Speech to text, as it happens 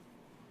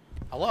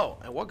Hello,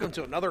 and welcome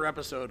to another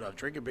episode of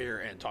Drinking Beer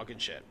and Talking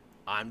Shit.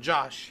 I'm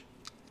Josh.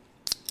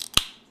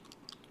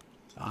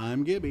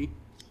 I'm Gibby.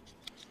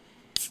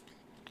 A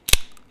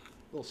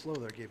little slow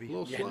there, Gibby. A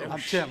little slow. I'm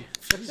Tim.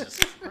 Jesus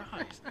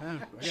Christ. I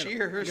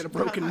got a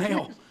broken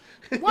nail.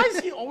 Why is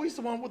he always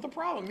the one with the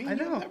problem? Me and I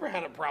you know. have never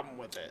had a problem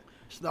with it.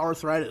 It's the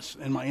arthritis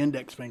in my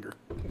index finger.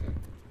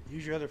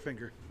 Use your other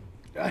finger.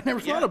 I never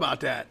thought about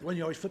that. One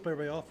you always flip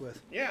everybody off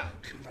with. Yeah,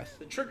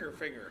 the trigger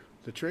finger.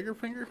 The trigger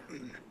finger?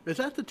 Is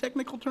that the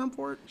technical term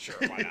for it? Sure,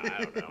 why not?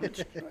 I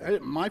don't know.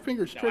 My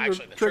finger's No, triggered,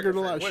 actually, the triggered trigger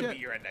a lot of finger would shit.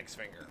 be your index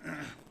finger.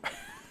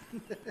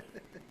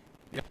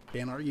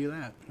 Can't argue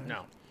that.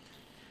 No.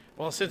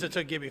 Well, since it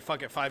took Gibby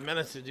fucking 5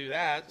 minutes to do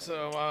that,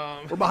 so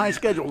We're behind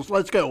schedules.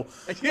 Let's go.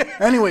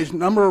 Anyways,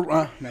 never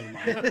mind.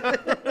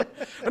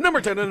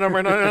 number 10 and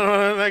number 9.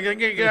 I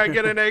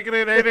get an 8,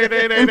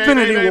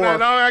 Infinity War.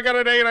 No, I got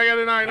an 8, I got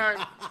a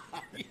 9.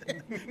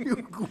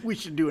 We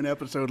should do an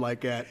episode like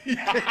that.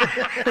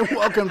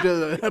 Welcome to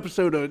the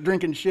episode of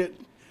Drinking Shit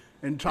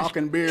and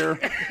Talking Beer.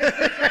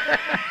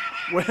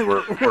 We're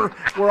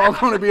all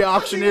going to be You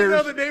auctioneers.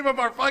 know the name of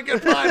our fucking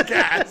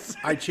podcast.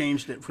 I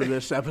changed it for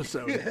this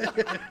episode.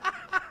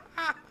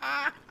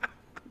 God,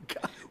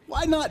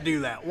 why not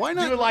do that? Why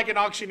not? Do it like an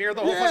auctioneer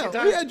the whole fucking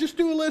time? Yeah, just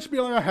do a list. Be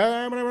like, I'll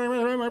have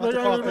to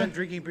call it then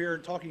drinking beer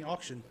and talking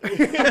auction. we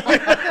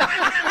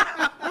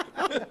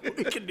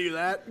can do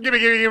that. Give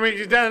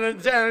me, down.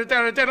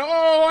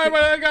 Oh,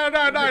 I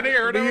got 9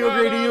 here. Do you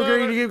agree? Do you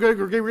agree? Do you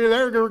agree?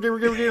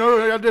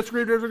 There? I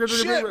disagree.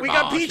 Shit, we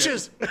got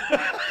peaches.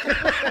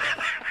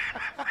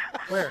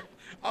 Where?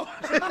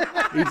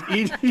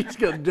 He's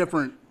got a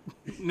different.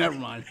 Never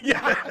mind.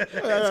 Yeah,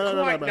 it's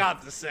quite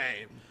not the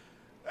same.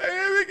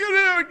 Hey, give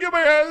me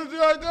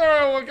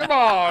a, come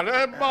on,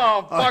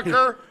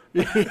 motherfucker.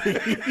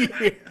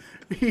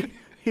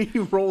 He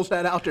rolls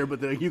that out there,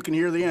 but you can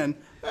hear the end.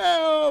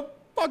 Oh,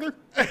 fucker.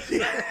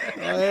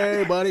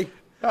 Hey, buddy.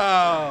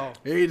 Oh,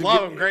 He's a love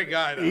good- him, great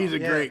guy though. He's a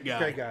great guy.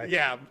 Great guy.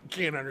 Yeah,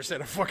 can't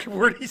understand a fucking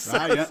word he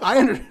says.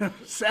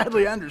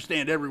 Sadly, I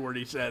understand every word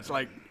he says.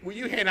 Like, Well,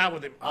 you hang out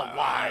with him a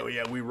lot.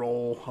 yeah, we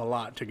roll a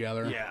lot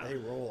together. Yeah. They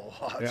roll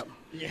a lot. Yep.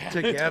 Yeah.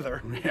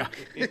 Together. Yeah.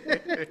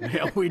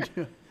 Yeah, we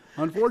do.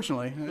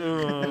 Unfortunately.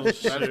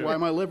 That's why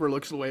my liver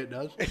looks the way it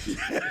does.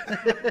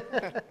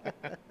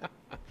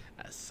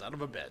 That son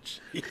of a bitch.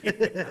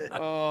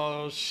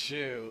 Oh,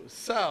 shoot.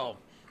 So,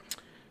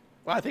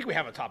 well, I think we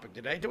have a topic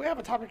today. Do we have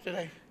a topic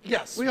today?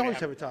 Yes. We always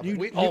have a topic.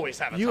 We always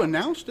have a You topic.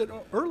 announced it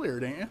earlier,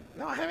 didn't you?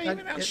 No, I haven't even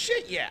announced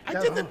shit yet. I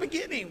did the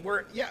beginning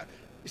where, yeah.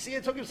 You see,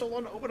 it took him so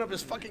long to open up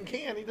his fucking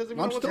can. He doesn't even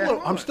know what's going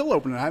on. I'm still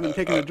opening it. I haven't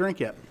taken a drink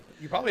yet.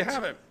 You probably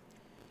haven't.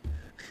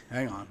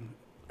 Hang on.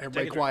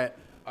 Everybody Take a drink. quiet.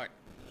 All right.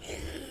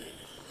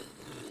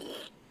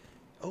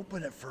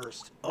 Open it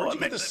first. Where'd you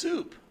get the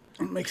soup?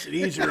 It makes it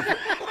easier.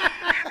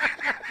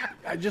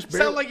 I just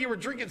Sound like you were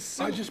drinking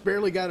soup. I just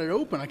barely got it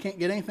open. I can't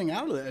get anything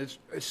out of it.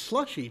 It's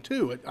slushy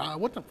too.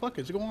 What the fuck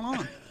is going on?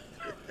 Did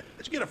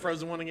you get a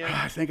frozen one again?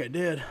 I think I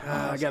did.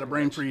 I got a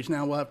brain freeze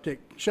now. We'll have to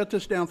shut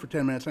this down for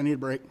 10 minutes. I need a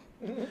break.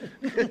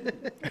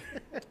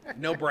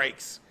 No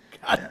breaks.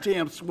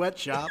 Goddamn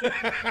sweatshop.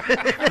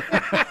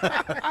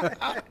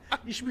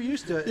 You should be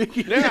used to it.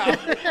 Yeah.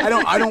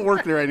 I don't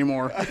work there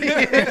anymore. Can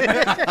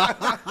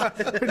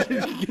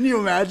you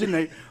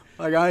imagine?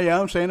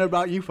 I'm saying it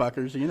about you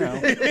fuckers, you know.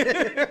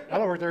 I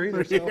don't work there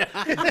either, so.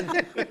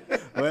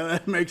 Well,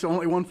 that makes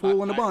only one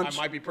fool in a bunch.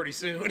 I might be pretty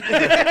soon.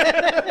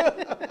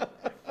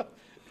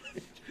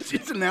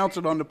 Just announce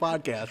it on the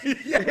podcast.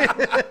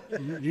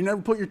 You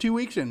never put your 2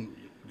 weeks in.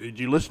 Did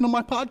you listen to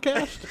my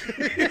podcast?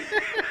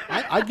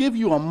 I give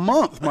you a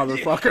month,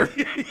 motherfucker.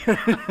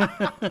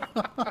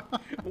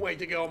 Wait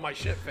to get all my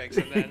shit fixed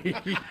and then.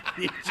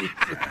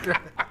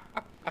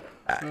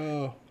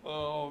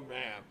 Oh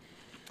man.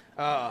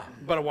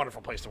 But a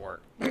wonderful place to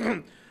work. Yeah.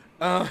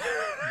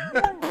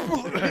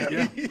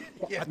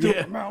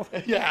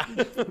 Yeah.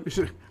 It's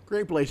a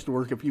great place to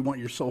work if you want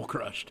your soul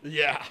crushed.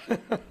 Yeah.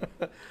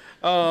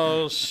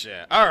 Oh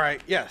shit. All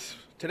right. Yes.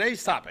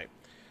 Today's topic,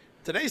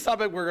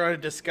 we're going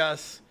to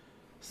discuss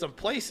some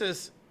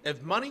places.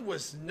 If money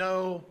was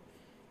no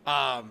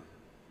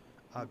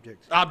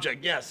Objects.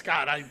 object, yes.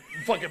 God, I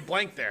fucking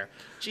blanked there.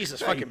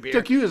 Jesus fucking beer.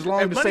 Took you as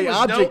long If to money say was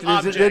object no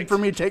as it did object- for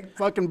me to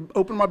fucking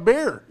open my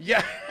beer.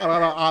 Yeah.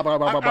 Object.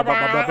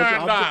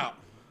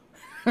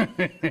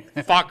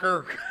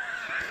 Fucker.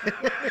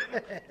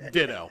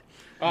 Ditto.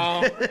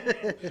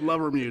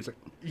 Lover music.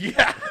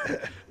 Yeah.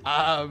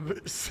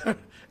 So,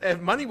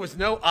 if money was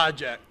no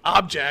object.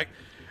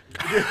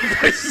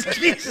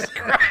 Jesus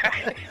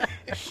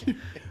Christ.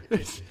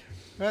 Yes,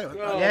 my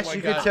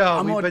you God. can tell.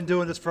 I'm We've gonna- been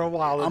doing this for a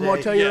while I'm today. going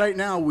to tell you Yeah. right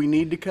now, we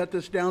need to cut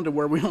this down to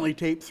where we only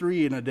tape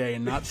 3 in a day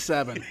and not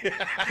 7.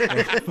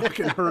 It's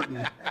fucking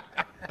hurting.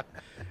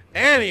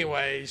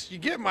 Anyways, you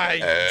get my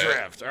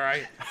drift, all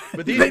right?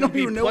 But these They would don't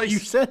be even know what you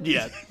said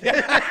yet.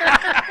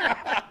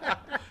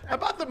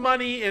 about the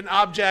money and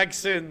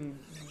objects and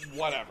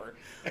whatever.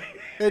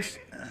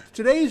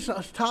 Today's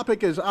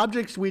topic is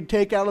objects we'd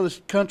take out of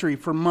this country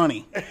for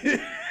money.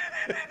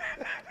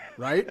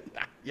 right?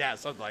 Yeah,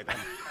 something like that.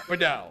 But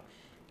no.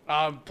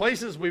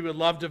 Places we would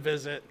love to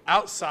visit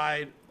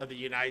outside of the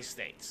United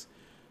States.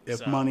 If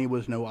So, money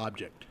was no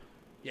object.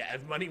 Yeah,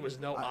 if money was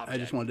no object. I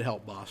just wanted to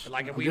help, boss.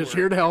 Like if I'm we just were-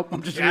 here to help.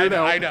 I'm just Yeah, here to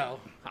help.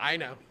 I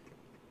know.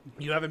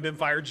 You haven't been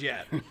fired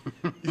yet.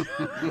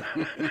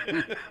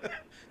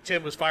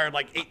 Tim was fired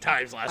like 8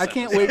 times last I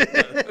can't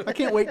episode. wait. I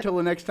can't wait till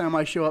the next time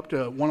I show up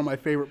to one of my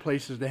favorite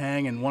places to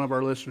hang, and one of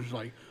our listeners is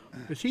like,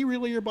 "Is he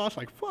really your boss?"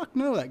 Like, fuck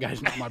no, that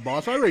guy's not my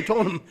boss. I already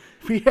told him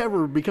if he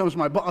ever becomes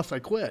my boss, I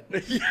quit.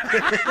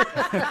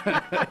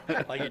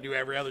 Like you do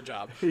every other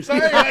job. So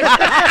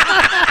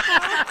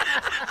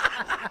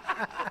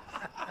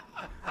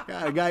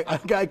Yeah, a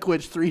guy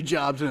quits 3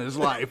 jobs in his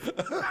life.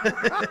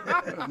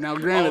 Now,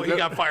 granted, he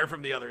got fired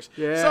from the others.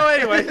 Yeah. So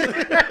anyway,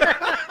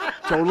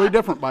 totally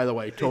different, by the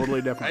way.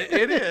 Totally different.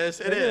 it is.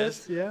 It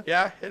is. yeah.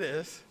 Yeah, it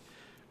is.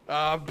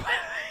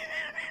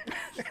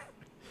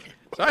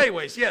 So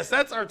anyways, yes,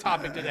 that's our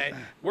topic today.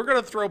 We're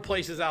going to throw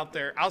places out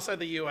there outside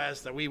the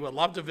U.S. that we would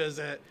love to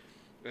visit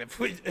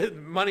if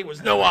money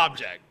was no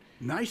object.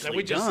 Nicely That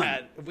we just done.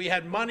 had. If we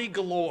had money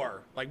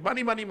galore, like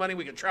money,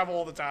 we could travel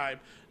all the time,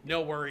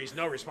 no worries,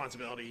 no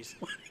responsibilities.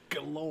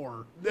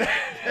 Galore.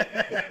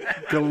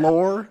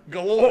 Galore.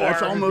 Galore.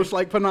 That's almost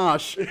like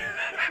panache.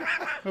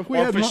 If we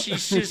Or had,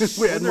 facetious. if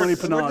we had money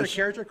Wasn't there a panache,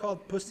 character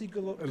called Pussy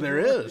Galore? there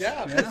is.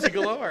 Yeah, Pussy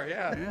galore.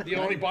 Yeah, the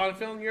only Bond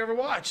film you ever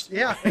watched.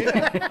 Yeah.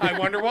 I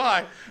wonder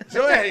why.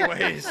 So,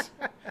 anyways,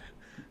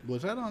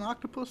 Was that on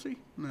Octopussy?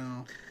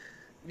 No.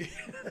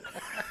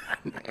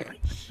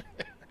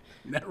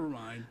 Never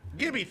mind.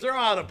 Gibby, throw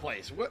out a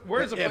place.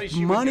 Where's a place If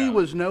you money would go?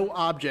 was no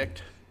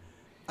object,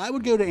 I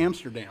would go to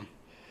Amsterdam.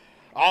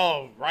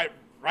 Oh, right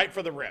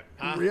for the rip,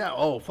 huh? Yeah.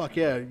 Oh, fuck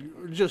yeah.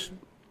 Just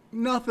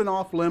nothing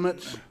off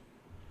limits.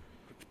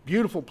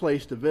 Beautiful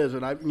place to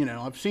visit.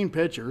 I've seen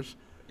pictures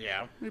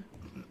Yeah.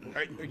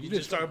 Are you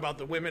just talking about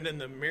the women in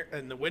the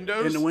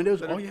windows? in the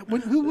windows. Oh yeah.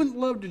 Who wouldn't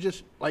love to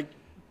just like?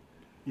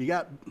 You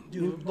got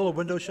Do a little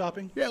window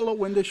shopping. yeah, a little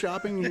window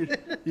shopping.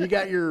 You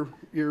got your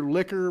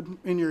liquor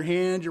in your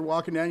hand. You're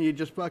walking down. You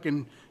just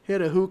fucking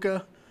hit a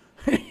hookah,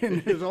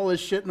 and there's all this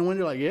shit in the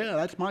window. Like, yeah,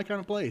 that's my kind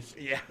of place.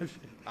 Yeah.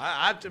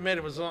 I have to admit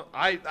it was.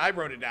 I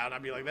wrote it down.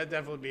 I'd be like, that'd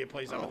definitely be a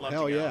place I would love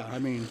Hell to go. yeah. I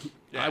mean,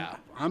 Yeah.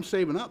 I'm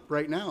saving up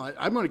right now.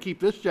 I'm going to keep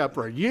this job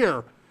for a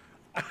year.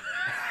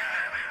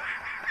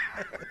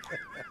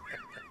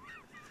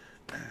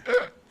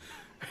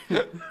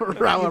 Or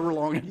however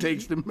long it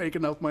takes to make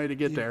enough money to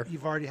get there.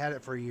 You've already had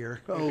it for a year.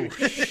 Oh,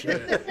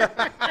 shit.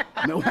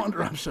 No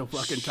wonder I'm so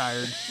fucking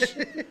tired.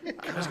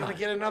 I was gonna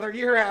get another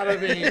year out of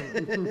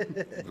him.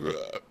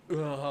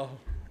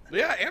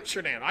 Yeah,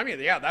 Amsterdam. I mean,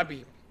 yeah, that'd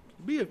be.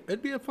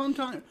 It'd be a fun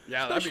time.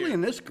 Yeah, that'd be- especially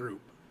in this group.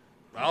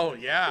 Oh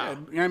yeah.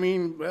 I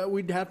mean,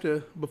 we'd have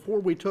to, before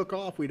we took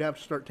off, we'd have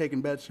to start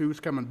taking bets who's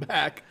coming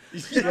back. I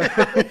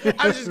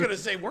was just gonna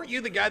say, weren't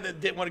you the guy that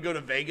didn't want to go to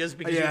Vegas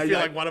because Yeah, you feel yeah.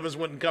 like one of us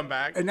wouldn't come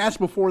back? And that's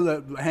before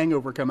the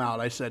Hangover come out.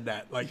 I said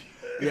that. Like,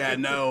 yeah,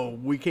 no,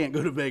 we can't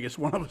go to Vegas.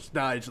 One of us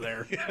dies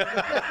there.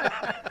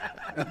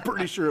 I'm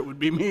pretty sure it would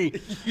be me.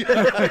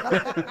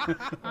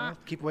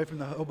 Keep away from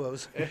the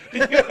hobos.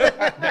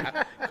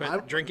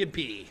 Quit drinking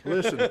pee.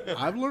 Listen,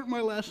 I've learned my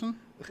lesson.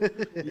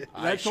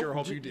 I sure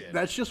hope you did.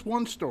 That's just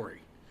one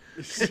story.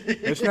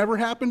 It's never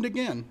happened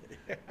again.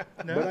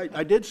 But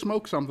I did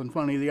smoke something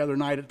funny the other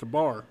night at the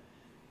bar.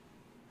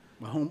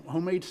 A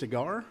homemade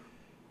cigar?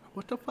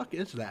 What the fuck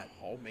is that?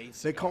 Homemade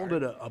They called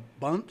it a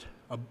bunt,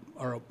 a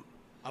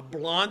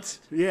blunt.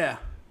 yeah,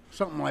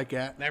 something like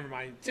that. Never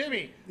mind,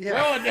 Timmy.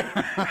 Yeah.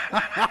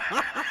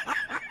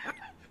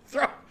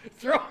 Throw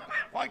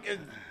fucking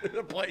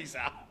the place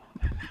out.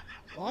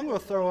 Well, I'm going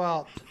to throw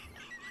out.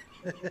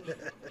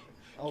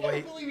 Oh, I wait.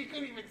 can't believe you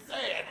couldn't even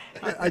say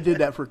it. I did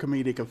that for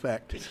comedic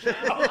effect.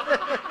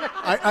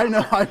 I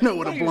know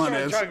what a You blunt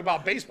started is. talking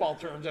about baseball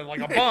terms and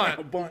like a bunt.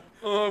 A bunt.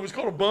 It was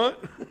called a bunt.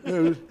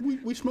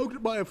 We smoked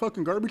it by a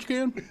fucking garbage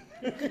can.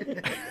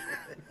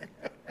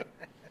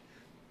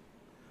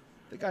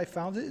 The guy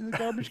found it in the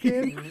garbage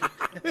can.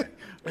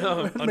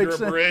 Under makes a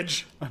sense.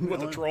 bridge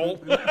with a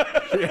troll.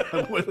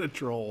 Yeah, with a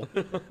troll.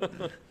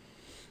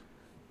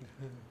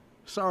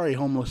 Sorry,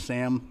 homeless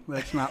Sam.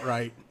 That's not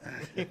right.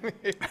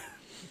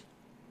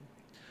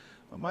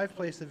 Well, my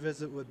place to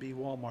visit would be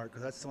Walmart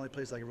because that's the only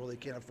place I really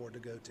can't afford to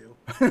go to.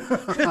 Did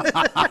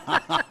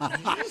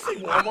you say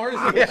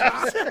Walmart?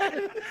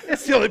 Yeah.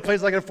 It's the only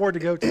place I can afford to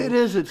go to. It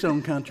is its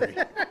own country.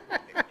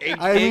 It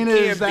mean, it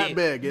is can't that be.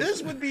 big.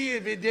 This would be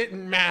if it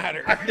didn't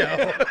matter.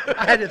 No,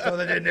 I had to throw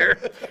that in there.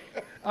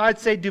 I'd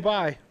say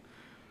Dubai.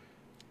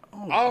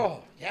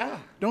 Oh, yeah.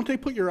 Don't they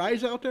put your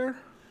eyes out there?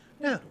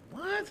 No.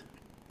 What?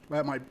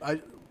 I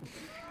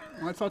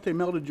thought they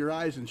melted your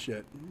eyes and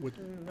shit with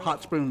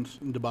hot spoons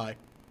in Dubai.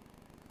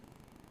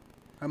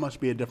 That must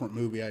be a different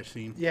movie I've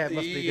seen. Yeah, it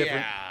must be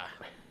different.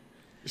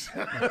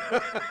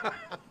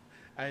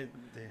 Yeah.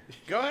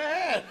 Go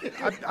ahead.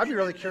 I'd be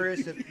really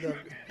curious if the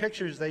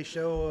pictures they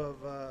show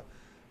of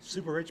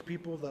super rich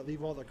people that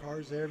leave all their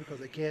cars there because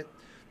they can't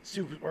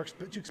too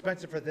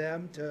expensive for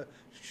them to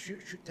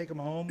take them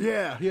home.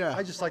 Yeah, yeah.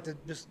 I just like to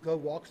just go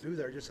walk through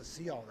there just to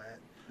see all that.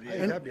 I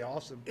think that'd be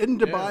awesome. In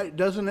Dubai,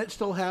 doesn't it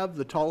still have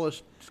the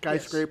tallest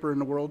skyscraper in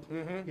the world?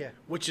 Yeah.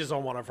 Which is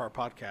on one of our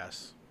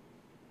podcasts.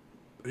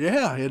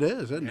 Yeah, it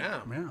is, isn't Yeah.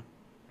 it? Yeah.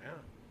 Yeah.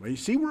 Well, you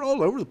see, we're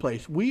all over the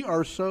place. We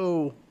are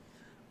so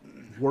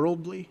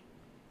worldly.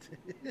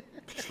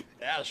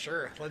 Yeah,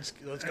 sure. Let's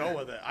go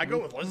with it. I go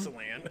with Listen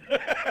Land.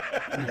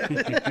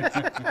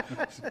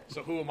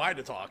 So who am I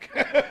to talk?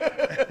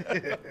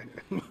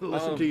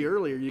 Listen to you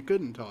earlier. You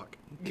couldn't talk.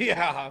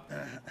 Yeah.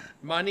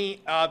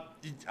 Money.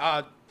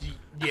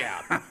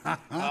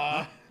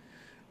 Yeah.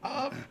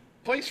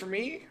 Place for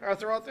me, I'll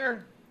throw out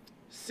there.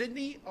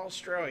 Sydney,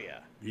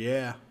 Australia.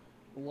 Yeah.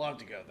 Love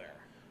to go there.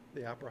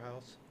 The Opera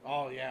House.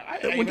 Oh yeah.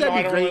 Wouldn't Even that though be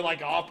I don't great? really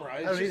like opera.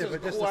 It's don't just either, a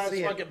but just cool to ass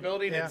see it. fucking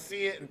building Yeah. and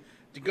see it and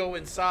to go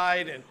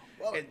inside and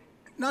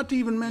Not to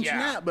even mention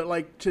Yeah. that, but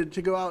like to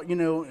go out,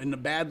 in the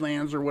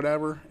Badlands or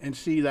whatever and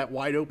see that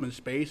wide open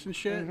space and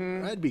shit.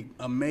 That'd be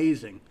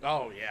amazing.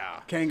 oh yeah.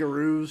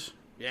 Kangaroos.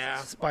 Yeah.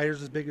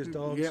 Spiders as big as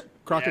dogs. Yep.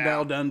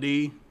 Crocodile Yeah.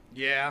 Dundee.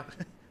 Yeah.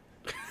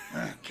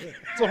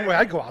 It's the only way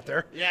I'd go out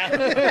there.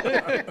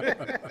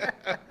 Yeah.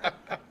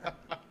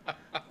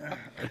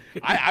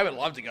 I would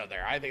love to go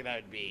there. I think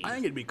that would be I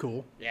think it'd be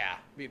cool.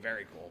 be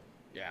very cool.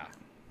 Yeah.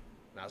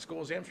 Not as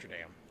cool as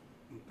Amsterdam.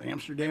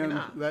 Amsterdam.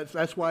 not.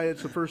 That's why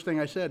it's the first thing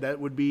I said. That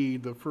would be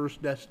the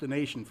first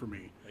destination for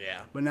me.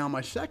 Yeah. But now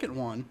my second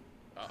one,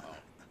 Uh-oh.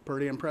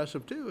 pretty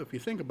impressive too, if you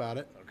think about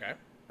it. Okay.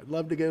 I'd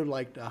love to go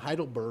like to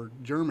Heidelberg,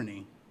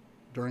 Germany,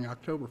 during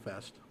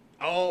Oktoberfest.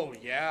 Oh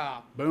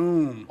yeah.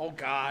 Boom. Oh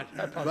God.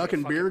 That'd probably be a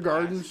Fucking beer blast.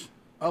 gardens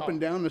up and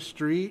down the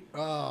street.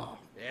 Oh,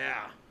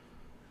 Yeah.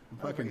 I can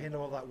fucking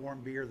handle all that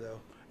warm beer though.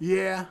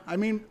 yeah. I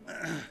mean,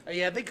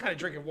 Yeah, they kind of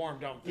drink it warm,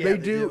 don't they? they they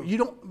do. do. You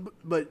don't,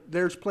 but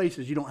there's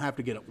places you don't have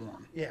to get it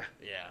warm. Yeah.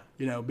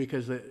 Yeah.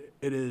 Because it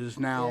is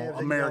now Yeah, they-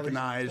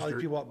 Americanized. All these or-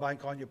 people out buying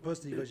calling you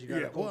pussy because you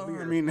got yeah, a cold well,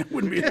 beer. I mean, it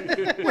wouldn't be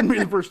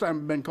the first time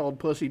I've been called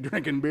pussy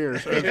drinking beer,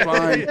 so it's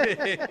fine.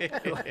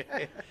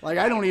 Like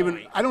I don't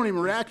even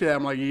react to that.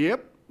 I'm like,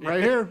 yep,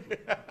 right here.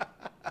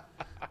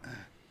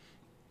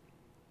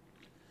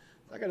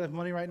 I got enough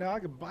money right now. I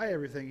could buy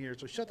everything here.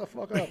 So shut the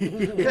fuck up.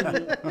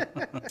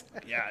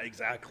 Yeah,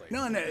 exactly.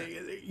 No, and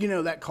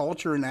that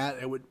culture and that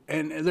it would,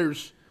 and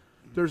there's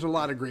a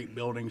lot of great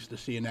buildings to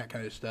see and that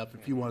kind of stuff.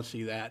 If you want to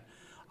see that,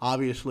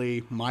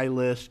 obviously my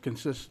list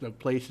consists of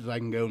places I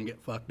can go and get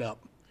fucked up.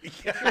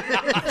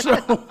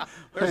 So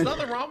There's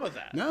nothing wrong with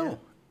that. no,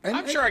 and,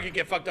 I'm sure I could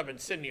get fucked up in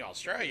Sydney,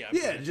 Australia.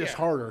 Yeah, but just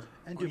harder.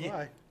 and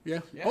Dubai. Yeah.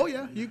 Oh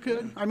yeah, you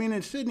could. I mean,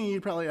 in Sydney,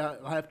 you'd probably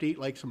have to eat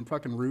like some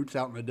fucking roots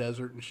out in the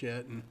desert and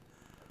shit, and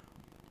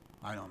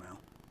I don't know.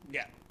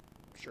 Yeah,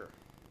 sure.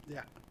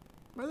 Yeah.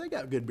 Well, they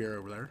got good beer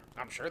over there.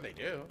 I'm sure they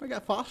do. They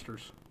got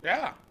Foster's.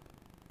 Yeah.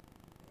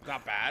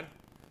 Not bad.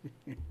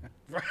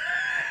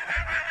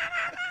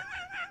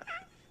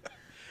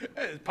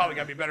 It's probably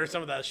got to be better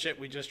some of that shit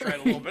we just tried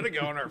a little bit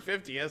ago on our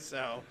 50th,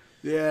 so.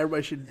 Yeah,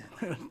 everybody should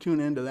tune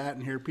into that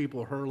and hear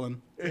people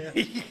hurling. But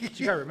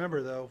you got to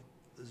remember, though,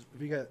 is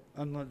if you got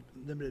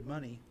unlimited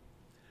money,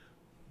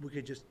 we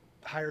could just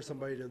hire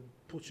somebody to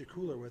push a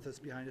cooler with us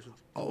behind us with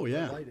Oh,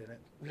 yeah. light in it.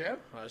 Yeah,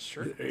 that's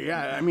true.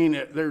 Yeah, I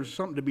mean, there's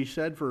something to be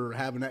said for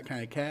having that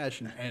kind of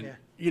cash, and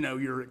Yeah.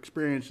 your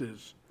experience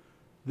is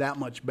that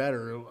much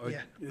better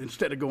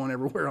instead of going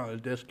everywhere on a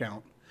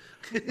discount.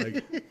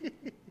 Like,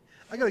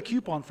 I got a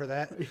coupon for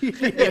that.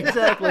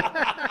 exactly.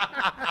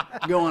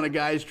 Go on a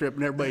guy's trip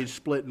and everybody's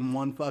splitting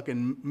one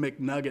fucking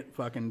McNugget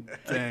fucking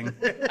thing.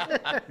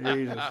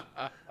 Jesus.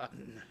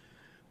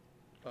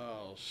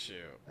 Oh, shoot.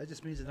 That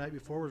just means the night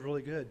before was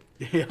really good.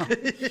 Yeah.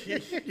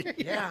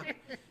 Yeah.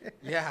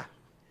 Yeah.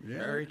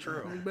 Very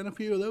true. There's been a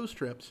few of those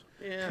trips.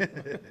 Yeah.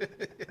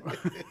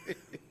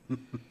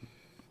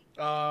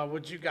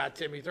 What you got,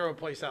 Timmy? Throw a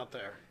place out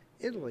there.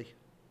 Italy,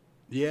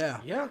 Yeah.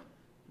 Yeah.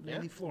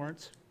 mainly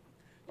Florence.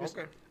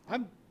 Okay.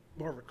 I'm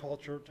more of a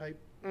culture type.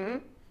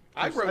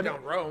 I wrote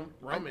down Rome,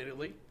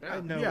 Italy. Yeah. I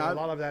know Yeah, a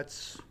lot of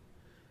that's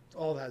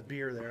all that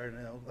beer there. You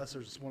know, unless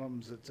there's one of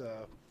them that's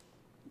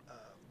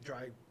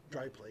dry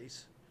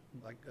place,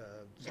 like Dry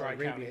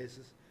Saudi county. Arabia is.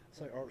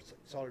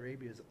 Saudi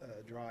Arabia is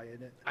dry,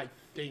 isn't it? I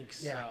think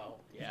so.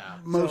 Yeah. Yeah.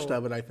 Most So-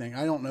 of it, I think.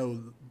 I don't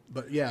know,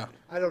 but yeah.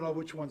 I don't know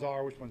which ones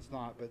are, which ones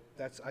not, but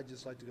I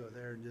just like to go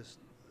there and just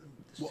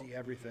see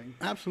everything.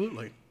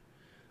 Absolutely.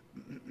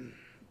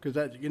 Because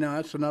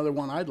that's another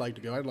one I'd like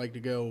to go. I'd like to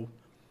go,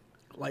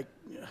 like,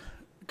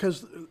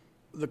 because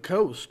the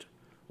coast,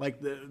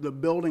 like the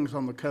buildings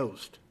on the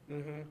coast.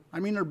 Mm-hmm. I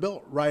mean, they're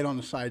built right on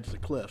the sides of the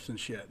cliffs and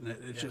shit, and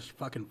it's just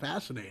fucking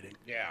fascinating.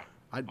 Yeah.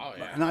 I'd, Oh,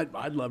 yeah. And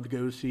I'd love to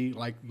go see,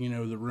 like, the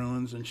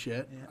ruins and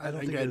shit. Yeah, I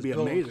don't think it that'd was be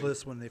built on amazing.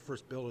 cliffs when they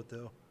first built it,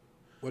 though.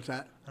 What's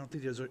that? I don't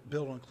think it was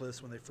built on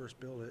cliffs when they first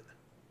built it.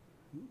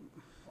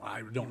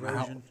 I don't know how.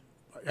 Erosion.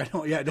 I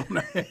don't. Yeah, I don't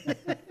know.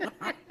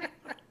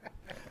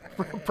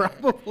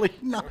 Probably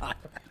not.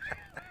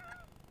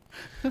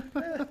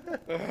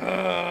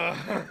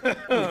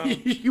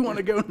 You want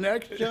to go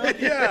next, John?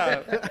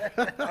 Yeah.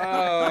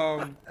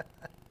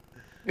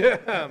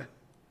 Barbados.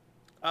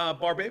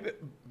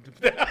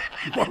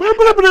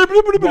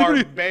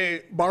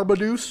 Barbados.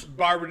 Barbados.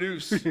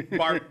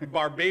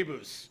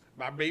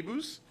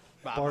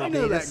 I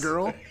know that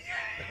girl.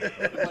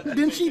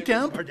 Didn't she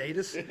temp?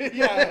 Barbados.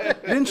 Yeah.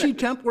 Didn't she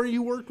temp where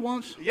you worked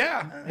once?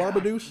 Yeah.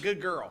 Barbados?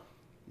 Good girl.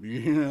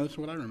 Yeah, that's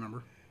what I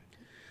remember.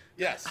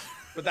 Yes.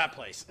 But that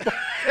place.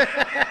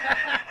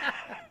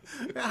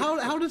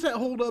 How does that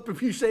hold up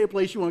if you say a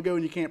place you want to go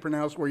and you can't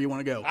pronounce where you want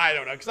to go? I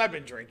don't know, because I've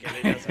been drinking.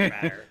 It doesn't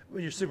matter.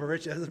 When you're super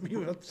rich, that doesn't mean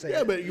you have to say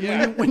Yeah, it. but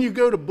Yeah. When you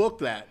go to book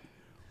that,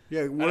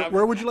 yeah,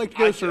 where would you like to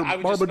go, sir? I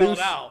would just spell Barbados?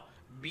 it out.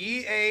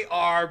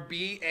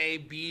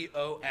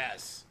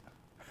 Barbabos.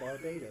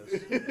 Barbados.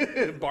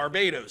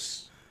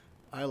 Barbados.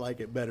 I like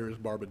it better as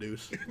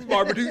Barbados.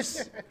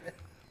 Barbados.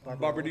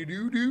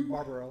 Barbadoo-doo-doo.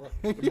 Barbarella.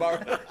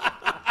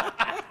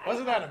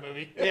 Wasn't that a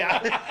movie? Yeah.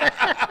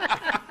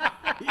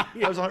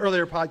 That was on an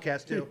earlier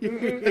podcast, too.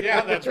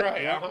 Yeah, that's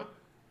right.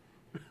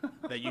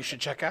 That you should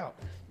check out.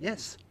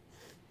 Yes.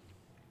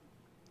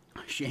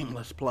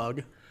 Shameless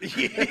plug.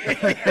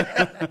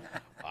 I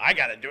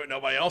got to do it.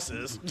 Nobody else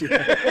is.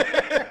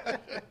 Except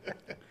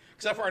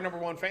for our number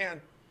one fan.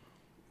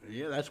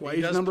 Yeah, that's why He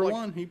he's does number plug-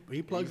 one. He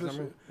plugs he's us.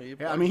 number- he Yeah, I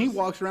plugs mean, he us.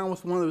 walks around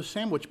with one of those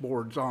sandwich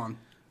boards on.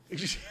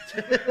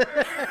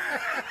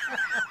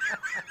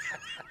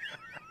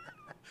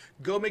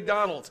 Go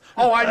McDonald's.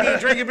 Oh, I mean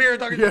drinking beer.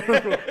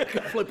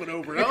 Flip it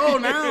over. Oh,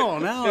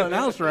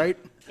 now it's right.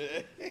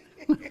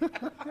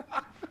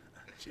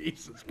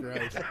 Jesus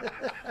Christ.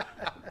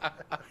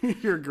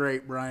 You're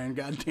great, Brian.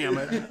 God damn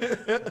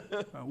it.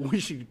 We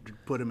should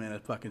put him in a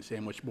fucking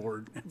sandwich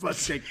board and fucking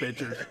take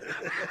pictures.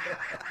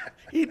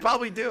 He'd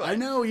probably do it. I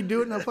know he'd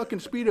do it in a fucking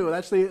Speedo.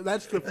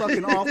 That's the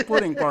fucking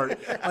off-putting part.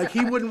 Like,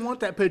 he wouldn't want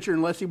that picture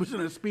unless he was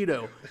in a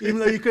Speedo, even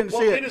though you couldn't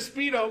Well, see in a it.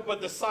 Speedo, but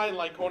the sign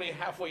like only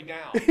halfway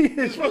down.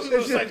 It's supposed to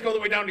those signs go all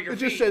the way down to your It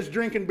feet. just says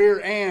drinking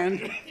beer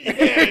and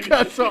it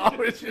cuts off.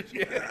 It's, just,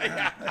 it's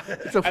a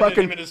And then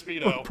fucking him in a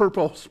Speedo.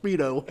 purple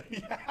Speedo.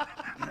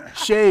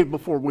 Shave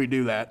before we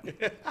do that.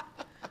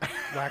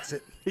 Wax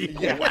it.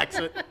 Yeah. Wax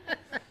it.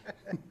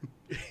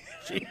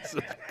 Jesus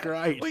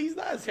Christ. Well, he's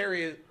not as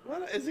hairy as.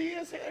 What, is he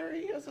as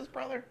hairy as his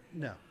brother?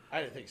 No.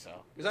 I didn't think so.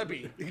 Because that'd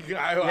be.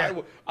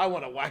 I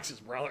want to wax his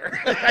brother.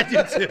 I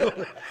do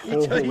too.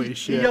 Holy He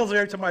shit. yells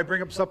every time I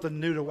bring up something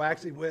new to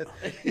wax him with.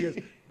 He goes,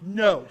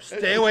 no,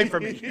 stay away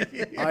from me.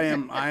 I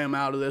am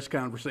out of this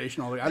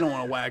conversation already. I don't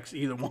want to wax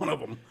either one of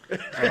them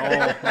at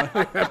all.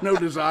 I have no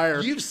desire.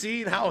 You've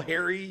seen how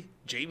hairy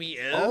Jamie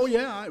is. Oh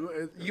yeah.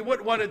 You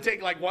wouldn't want to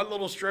take like one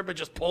little strip and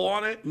just pull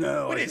on it.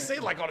 No, We I didn't say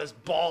like on his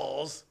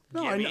balls.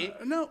 No, Gimme.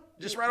 no,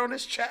 Just right on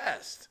his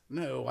chest.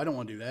 no. I don't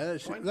want to do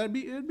that.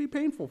 It'd be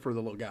painful for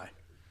the little guy.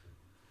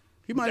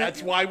 He might.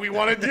 That's why we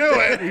want to do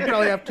it. He'd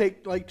probably have to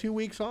take like 2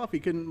 weeks off. He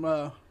couldn't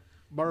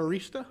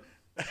barista.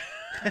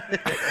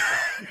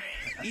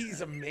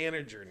 He's a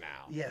manager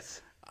now.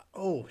 Yes.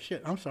 Oh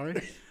shit! I'm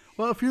sorry.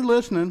 Well, if you're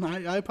listening,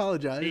 I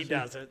apologize. He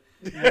doesn't.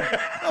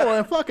 Oh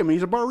well, fuck him.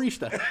 He's a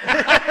barista.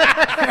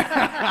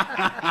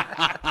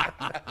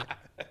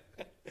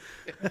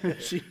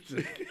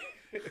 Jesus.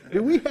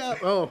 Do we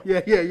have? Oh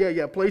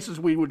yeah. Places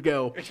we would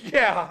go.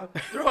 Yeah.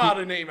 Throw out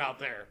a name out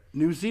there.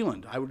 New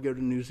Zealand. I would go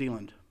to New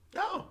Zealand,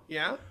 Oh,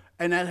 yeah.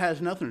 and that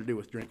has nothing to do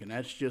with drinking.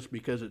 That's just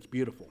because it's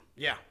beautiful.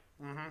 Yeah.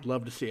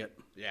 Love to see it.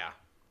 Yeah.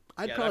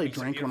 I'd Yeah, probably that'd be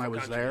some drink when I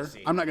beautiful was country there. to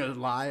see. I'm not gonna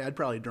lie. I'd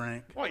probably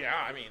drink. Well, yeah.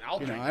 I mean, I'll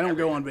You know, drink. I don't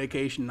every- go on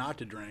vacation not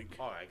to drink.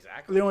 Oh,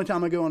 exactly. The only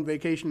time I go on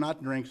vacation not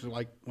to drink is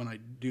like when I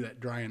do that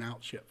drying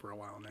out shit for a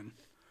while, and then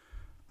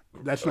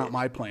that's not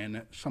my plan.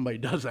 That somebody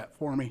does that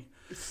for me.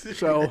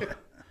 So,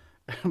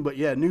 but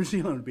yeah, New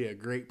Zealand would be a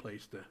great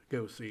place to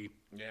go see.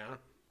 Yeah.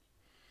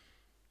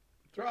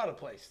 Throw out a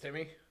place,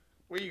 Timmy.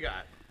 What you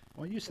got?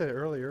 Well, you said it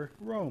earlier.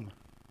 Rome.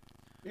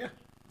 Yeah.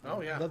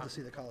 Oh, yeah. I'd love to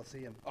see the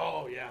Colosseum.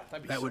 Oh, yeah.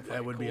 That'd be That so would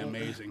fucking be cool.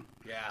 amazing.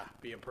 Yeah,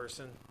 be in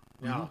person.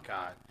 Oh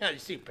God. Yeah, you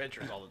see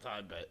pictures all the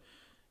time, but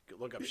you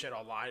look up shit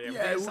online. And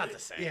Yeah, it's it not would- the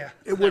same. yeah.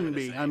 It's It wouldn't never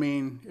the be. same. I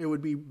mean, it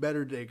would be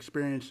better to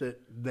experience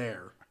it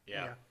there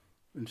Yeah.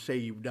 and say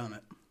you've done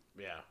it.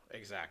 Yeah.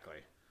 Exactly.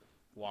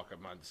 Walk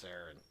amongst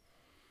there and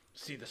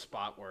see the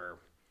spot where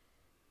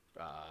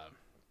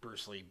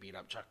Bruce Lee beat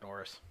up Chuck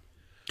Norris.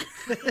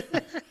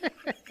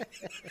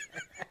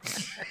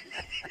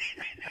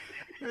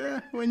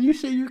 Yeah, when you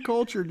say you're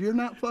cultured, you're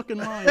not fucking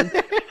lying.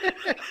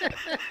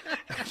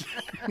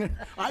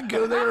 I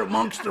go there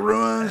amongst the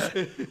ruins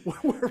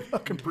where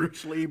fucking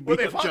Bruce Lee Well,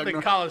 beat they up fought Chuck the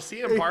Norris.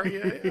 Coliseum part.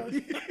 Yeah.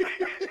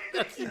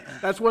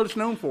 That's what it's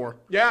known for.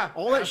 Yeah.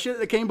 All that shit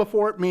that came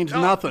before it means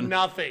No, nothing.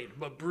 Nothing.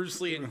 But Bruce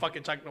Lee and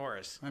fucking Chuck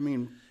Norris. I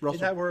mean, Is Russell.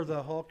 that where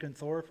the Hulk and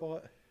Thor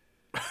fought?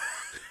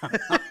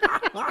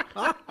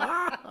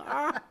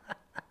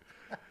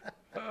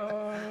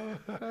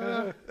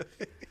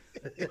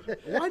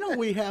 Why don't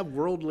we have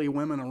worldly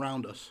women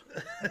around us?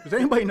 Does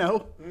anybody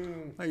know?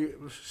 Like,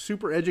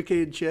 super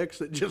educated chicks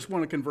that just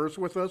want to converse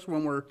with us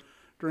when we're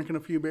drinking a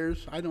few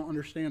beers. I don't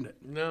understand it.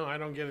 No, I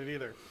don't get it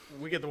either.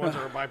 We get the ones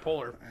that are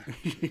bipolar.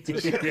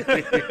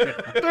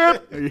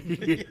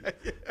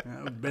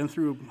 Yeah, I've been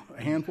through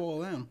a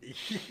handful of them.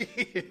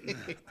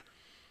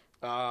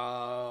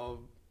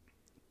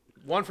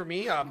 One for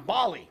me,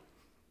 Bali.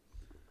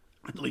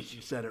 At least you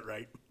said it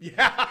right.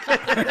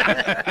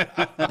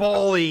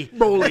 Bully.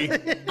 Bully.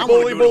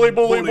 Bully.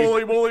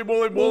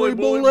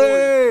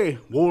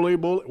 Bully.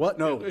 What?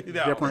 No. No.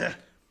 Different.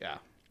 Yeah.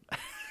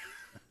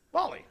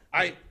 Bali.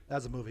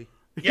 That's a movie.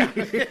 Yeah.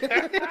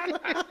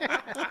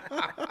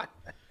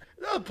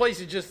 The place,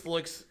 it just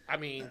looks, I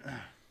mean,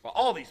 well,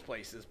 all these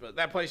places, but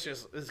that place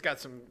just, it's got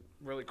some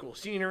really cool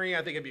scenery. I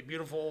think it'd be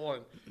beautiful.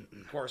 And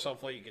of course,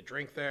 hopefully you could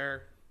drink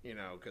there, you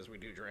know, because we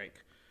do drink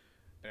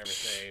and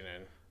everything.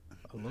 And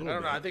A little I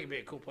don't bit. know. I think it'd be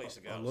a cool place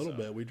to go. A little so.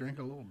 bit. We drink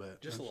a little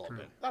bit. Just a That's little true.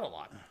 bit. Not a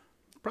lot.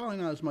 Probably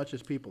not as much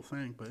as people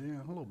think, but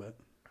yeah, a little bit.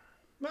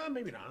 Well,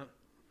 maybe not.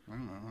 I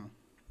don't know.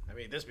 I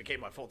mean, this became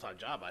my full-time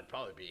job. I'd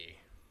probably be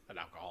an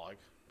alcoholic,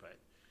 but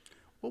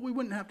Well, we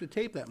wouldn't have to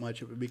tape that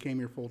much if it became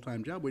your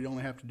full-time job. We'd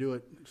only have to do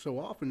it so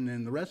often,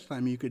 and the rest of the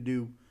time you could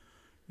do,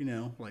 you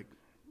know, like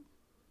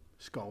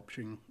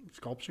sculpting,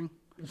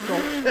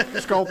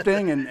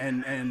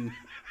 and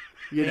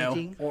you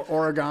Painting. know, or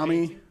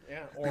origami.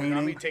 yeah, Painting.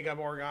 origami, take up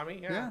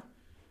origami. Yeah. Yeah.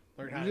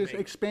 Learn how You to just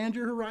make. expand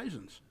your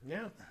horizons.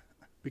 Yeah.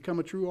 Become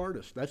a true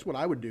artist. That's what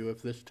I would do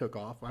if this took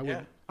off.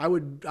 Yeah. I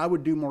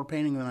would do more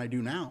painting than I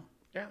do now.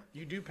 Yeah.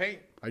 You do paint.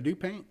 I do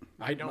paint.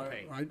 I don't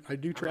paint. I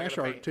do trash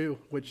gonna art paint. too,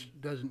 which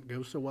doesn't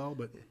go so well,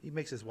 but He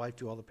makes his wife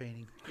do all the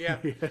painting. Yeah.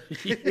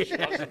 She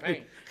loves to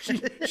paint.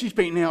 she's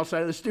painting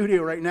outside of the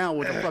studio right now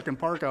with a fucking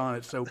parka on.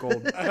 It's so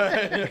cold.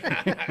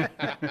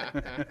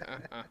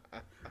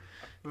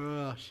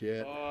 Oh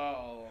shit.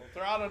 Oh,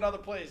 throw out another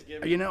place,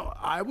 Gibby. You know,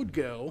 I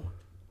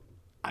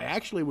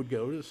actually would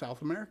go to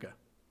South America.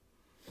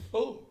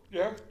 Oh,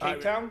 yeah.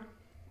 Cape Town?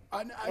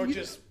 Or you-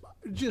 just-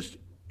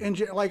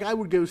 like I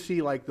would go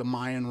see like the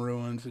Mayan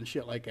ruins and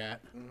shit like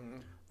that.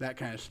 That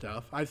kind of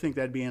stuff. I think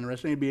that'd be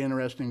interesting. It'd be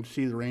interesting to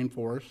see the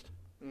rainforest.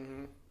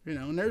 You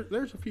know, and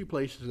there's a few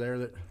places there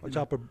that. Watch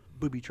out for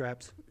booby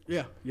traps.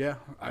 Yeah.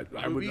 I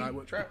Booby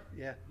would. trap?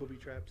 Yeah, booby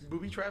traps.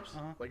 Booby traps?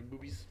 Like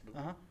boobies?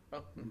 Uh-huh.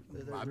 Oh.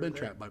 I've been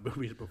trapped by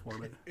boobies before,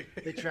 but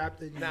They trap,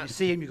 then you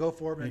see him, you go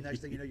for him, and the next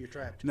thing you know, you're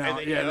trapped. now,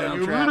 then, yeah, you know, then I'm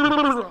you- trapped.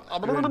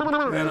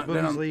 Then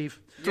Boobies I'm leave.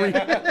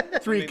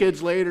 three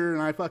kids later,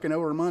 and I fucking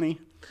owe her money.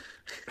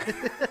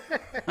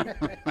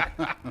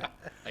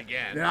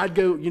 Again. Then I'd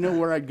go. You know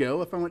where I'd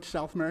go if I went to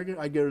South America?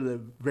 I'd go to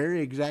the very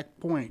exact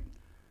point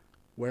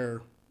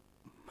where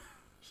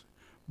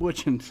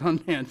Butch and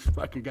Sundance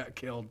fucking got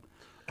killed.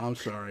 I'm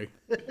sorry.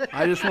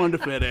 I just wanted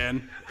to fit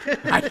in.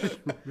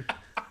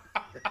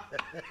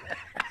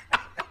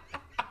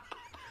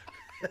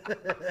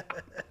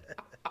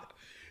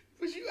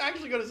 Was you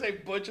actually going to say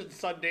Butch and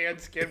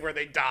Sundance Kid where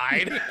they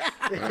died?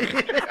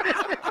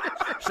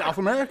 South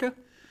America.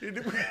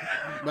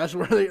 That's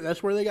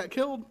where they got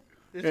killed.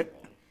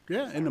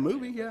 Yeah, in the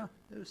movie. Yeah,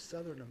 It was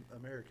Southern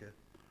America.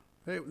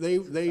 they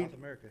South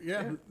America.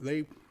 Yeah,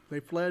 they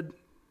fled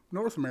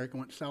North America,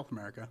 went to South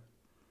America.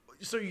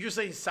 So you're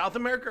saying South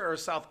America or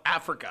South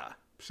Africa?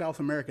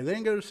 South America. They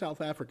didn't go to South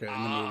Africa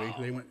in the movie.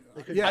 They went.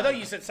 I thought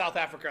you said South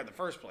Africa in the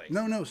first place.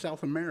 No,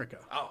 South America.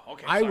 Oh,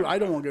 okay. I sorry.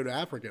 don't want to go to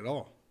Africa at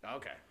all.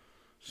 Okay.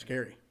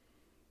 Scary.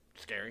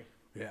 Scary.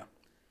 Yeah.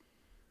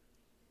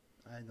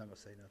 I'm not going to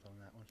say nothing on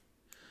that one.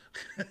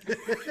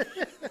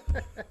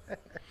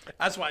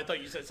 That's why I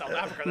thought you said South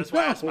Africa. That's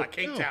why I asked about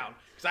Cape No. Town.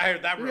 Because I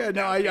heard that. Yeah, wrote no,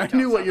 down, I Cape Town,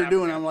 knew what South you're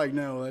doing. Africa. I'm like,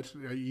 no, that's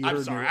you I'm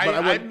heard sorry. me.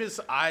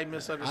 But I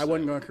misunderstood. I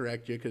wasn't going to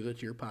correct you because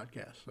it's your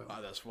podcast. So.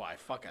 Oh, that's why I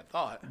fucking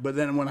thought. But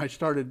then when I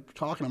started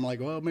talking, I'm like,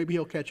 well, maybe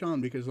he'll catch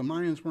on because the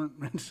Mayans weren't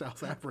in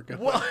South Africa.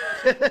 Well,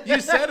 you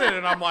said it,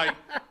 and I'm like,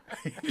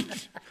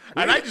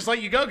 and I just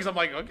let you go because I'm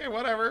like, okay,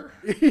 whatever.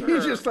 He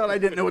just thought I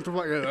didn't know what the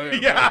fuck.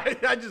 Yeah,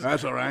 I just.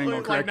 That's all right, I ain't gonna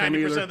like correct him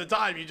 90% either. of the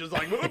time, you just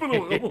like.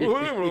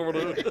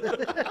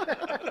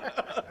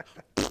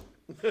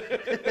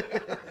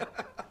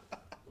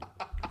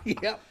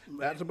 Yep,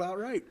 that's about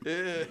right.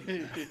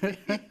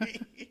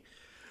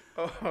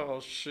 Oh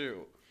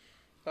shoot!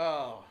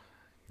 Oh,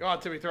 go on,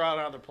 Timmy. Throw out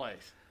another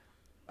place.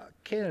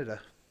 Canada.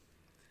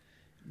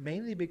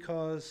 Mainly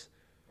because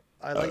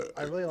I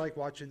really like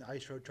watching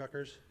ice road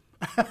truckers.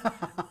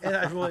 And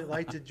I really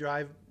like to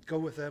go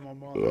with them on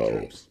one of the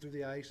trips through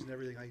the ice and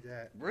everything like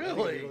that. I think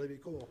Really? it'd really be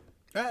cool.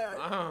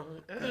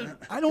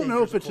 I don't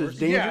know if it's as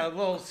dangerous. Yeah, a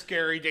little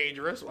scary,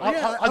 dangerous.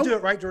 I'll do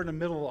it right during the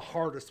middle of the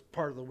hardest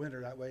part of the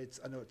winter. That way,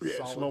 I know it's It's a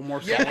solid. little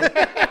more solid.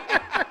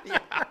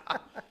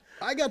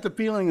 I got the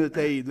feeling that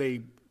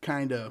they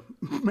kind of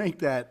make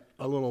that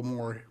a little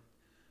more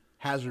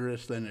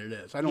hazardous than it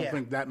is. I don't Yeah.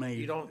 think that may.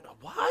 You don't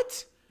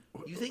what?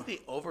 You think they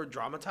over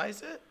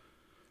dramatize it?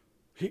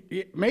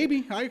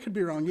 Maybe I could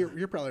be wrong.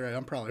 You're probably right.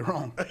 I'm probably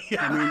wrong.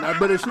 I mean,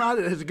 but it's not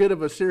as good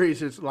of a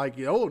series. It's like,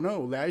 oh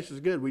no, the ice is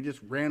good. We just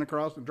ran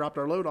across and dropped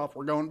our load off.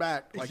 We're going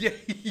back. Like,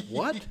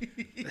 what?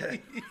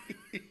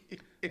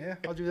 Yeah,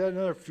 I'll do that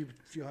another few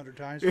 100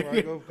 times before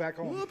I go back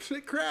home. Whoops!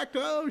 It cracked.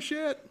 Oh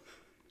shit!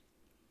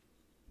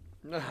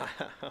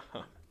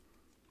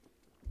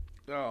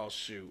 Oh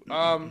shoot.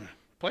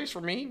 Place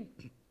for me?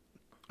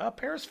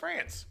 Paris,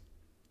 France.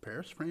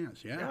 Paris,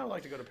 France. Yeah, Yeah. I'd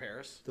like to go to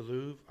Paris. The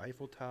Louvre,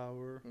 Eiffel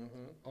Tower,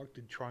 Arc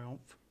de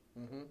Triomphe.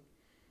 You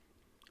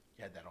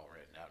had that all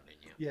written down,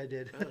 didn't you? Yeah, I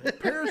did.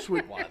 Paris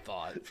would Well, I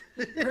thought.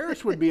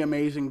 Paris would be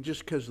amazing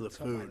just because of the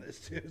food. This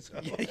too, so.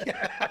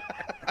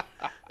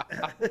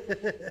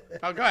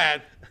 Oh, go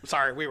ahead.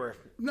 Sorry, we were.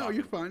 No,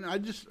 you're fine. I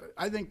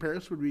think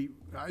France would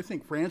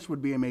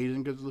be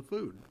amazing because of the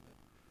food.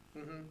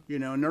 You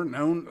know, and they're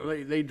known,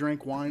 they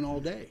drink wine all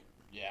day.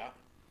 Yeah.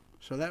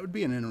 So that would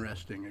be an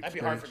interesting experience. That'd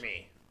be hard for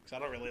me because I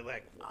don't really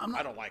like.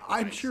 I don't like.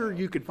 I'm wine, sure so.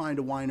 you could find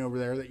a wine over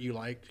there that you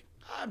liked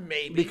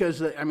Maybe.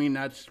 because, I mean,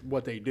 that's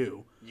what they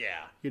do.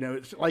 Yeah. You know,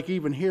 it's like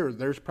even here,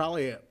 there's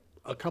probably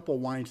a couple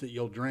wines that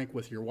you'll drink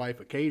with your wife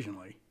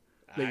occasionally.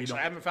 That you Actually, don't.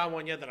 I haven't found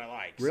one yet that I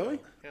like. Really?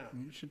 So, yeah.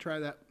 You should try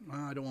that. Well,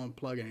 I don't want to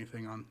plug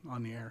anything on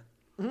the air.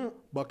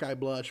 Buckeye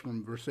Blush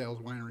from Versailles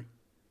Winery.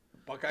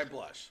 Buckeye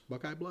Blush.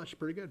 Buckeye Blush,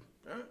 pretty good.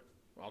 All right.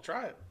 Well, I'll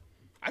try it.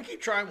 I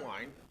keep trying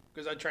wine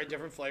because I try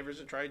different flavors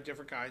and try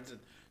different kinds and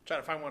try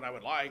to find one I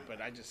would like. But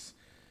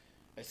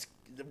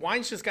the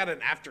wine's just got an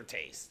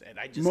aftertaste, and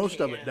I just Most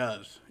of can't- it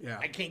does. Yeah.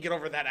 I can't get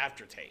over that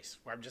aftertaste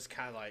where I'm just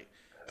kind of like,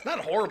 it's not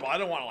horrible. I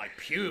don't want to like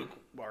puke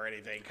or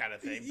anything kind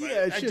of thing. But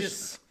Yeah, it's I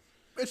just-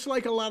 It's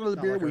like a lot of the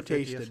beer like we our 50th.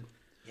 tasted,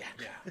 yeah.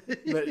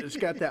 but it's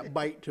got that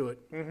bite to it,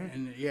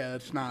 and yeah,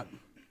 it's not.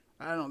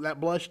 I don't. That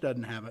blush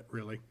doesn't have it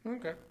really.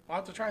 Okay. I'll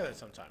have to try that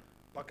sometime.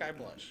 Buckeye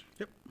Blush.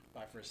 Yep.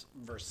 By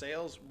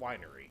Versailles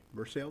Winery.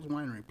 Versailles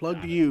Winery.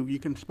 Plug to you. You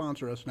can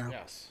sponsor us now.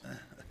 Yes.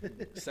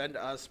 Send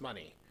us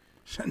money.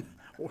 Send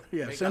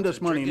Make send up us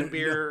to money. Drinking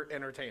beer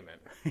entertainment.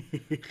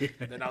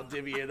 Then I'll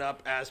divvy it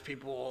up as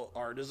people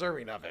are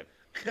deserving of it.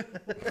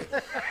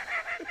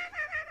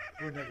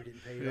 We're never getting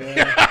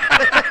paid.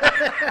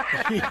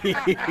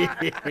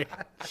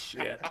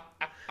 Shit.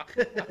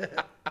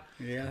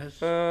 Yes.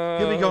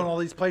 He'll be going all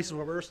these places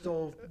where we're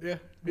still. Yeah.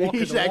 walking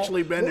He's the wall.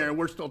 actually been there, and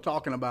we're still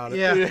talking about it.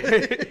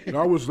 Yeah.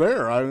 I was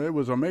there. It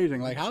was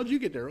amazing. Like, how'd you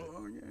get there?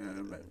 Oh,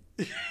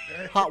 yeah,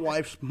 hot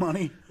wife's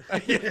money.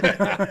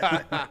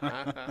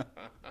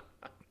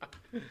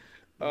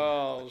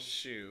 Oh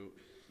shoot.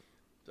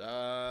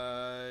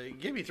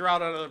 Give me throw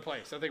out another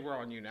place. I think we're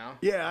on you now.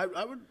 Yeah,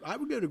 I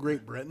would go to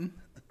Great Britain.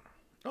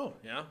 Oh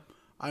yeah.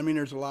 I mean,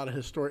 there's a lot of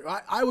historic.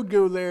 I would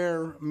go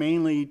there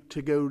mainly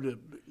to go to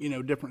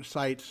different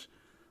sites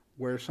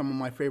where some of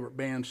my favorite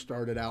bands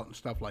started out and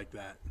stuff like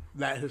that.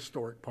 That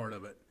historic part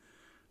of it,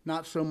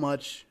 not so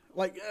much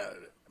like.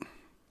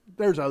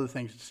 There's other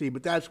things to see,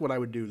 but that's what I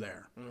would do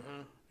there.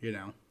 You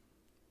know,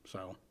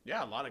 so.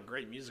 Yeah, a lot of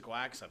great musical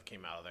acts have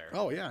came out of there.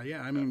 Oh yeah,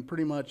 yeah. I mean,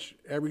 pretty much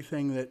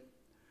everything that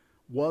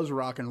was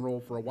rock and roll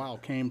for a while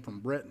came from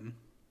Britain.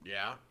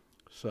 Yeah.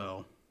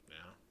 So. Yeah.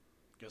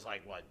 Because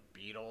like what?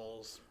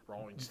 Beatles,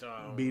 Rolling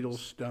Stones. Beatles,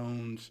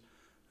 Stones,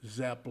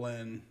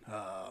 Zeppelin,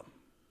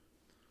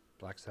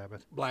 Black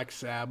Sabbath. Black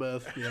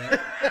Sabbath.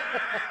 Yeah.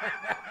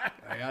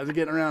 I was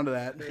getting around to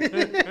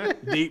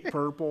that. Deep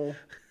Purple,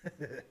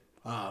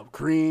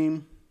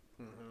 Cream,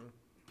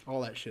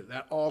 all that shit.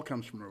 That all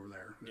comes from over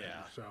there.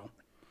 Yeah. So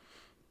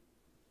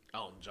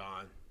Elton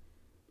John.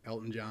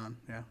 Elton John.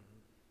 Yeah.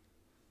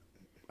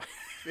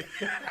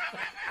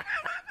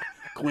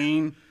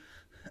 Queen,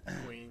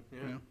 Queen.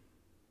 Yeah.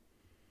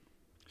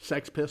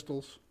 Sex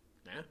Pistols.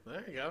 Yeah.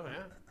 There you go.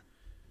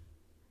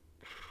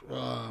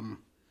 Yeah.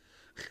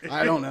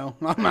 I don't know.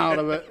 I'm out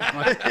of it.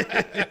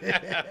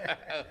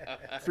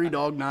 Three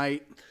Dog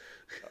Night.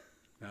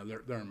 No,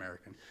 they're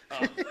American.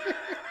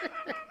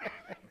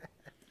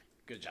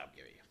 Good job,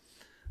 Gibby.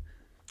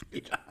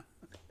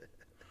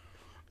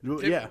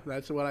 Yeah,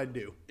 that's what I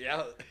do.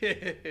 Yeah.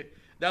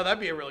 No, that'd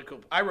be a really cool.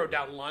 I wrote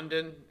down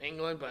London,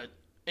 England, but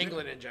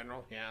England in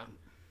general. Yeah.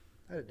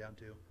 I had it down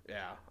too.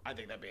 Yeah. I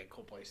think that'd be a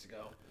cool place to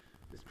go.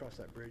 Just cross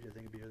that bridge. I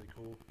think it'd be really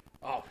cool.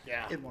 Oh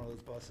yeah. In one of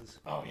those buses.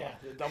 Oh yeah.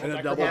 The And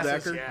a double-decker double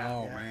buses, decker. Yeah.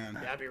 Oh Yeah. man.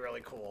 That'd be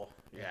really cool.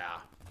 Yeah.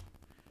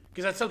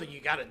 Because that's something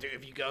you got to do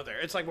if you go there.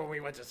 It's like when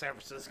we went to San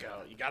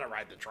Francisco. You got to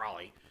ride the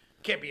trolley.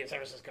 Can't be in San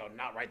Francisco and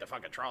not ride the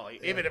fucking trolley,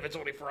 even if it's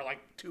only for like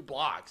 2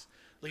 blocks.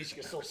 At least you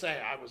can still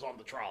say I was on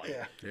the trolley.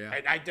 Yeah. Yeah.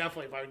 And I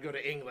definitely, if I would go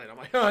to England, I'm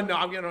like, oh no,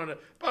 I'm getting on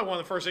probably one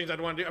of the first things I'd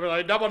want to do. I'd be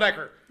like, double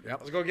decker. Yep.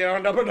 Let's go get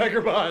on a double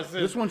decker bus.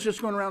 This one's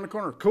just going around the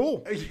corner.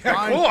 Cool. yeah,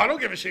 Fine. cool. I don't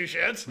give a shoe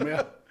shits.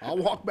 Yeah, I'll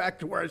walk back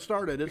to where I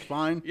started. It's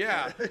fine.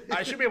 Yeah,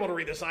 I should be able to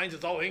read the signs.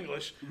 It's all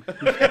English.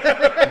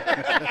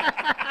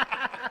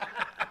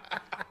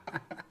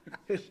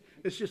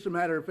 It's just a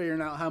matter of figuring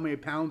out how many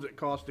pounds it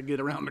costs to get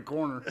around the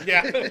corner.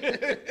 Yeah.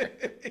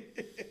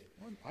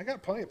 I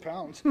got plenty of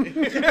pounds. You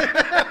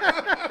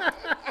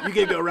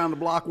can go around the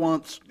block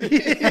once.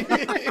 Jesus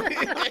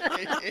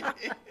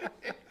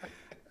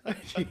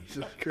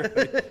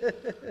Christ.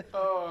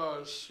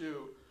 Oh,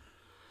 shoot.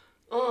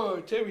 Oh,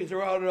 Timmy,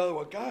 throw out another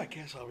one. God, I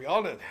can't stop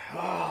yawning.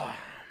 Oh.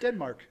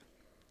 Denmark.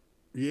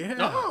 Yeah.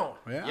 Oh,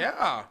 Yeah.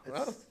 yeah.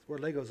 That's Well, where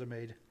Legos are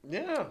made.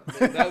 yeah.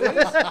 That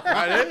is.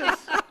 That is.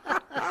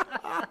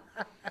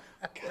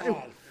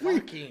 God,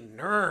 fucking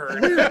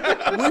nerd.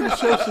 We're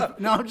so.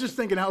 No, I'm just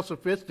thinking how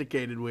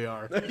sophisticated we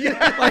are.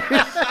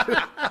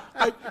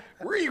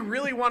 Where you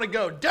really want to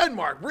go?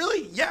 Denmark?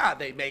 Really? Yeah,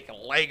 they make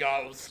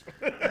Legos.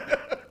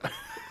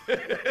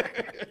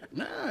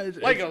 Nah,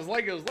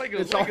 Legos.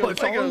 it's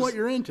all in what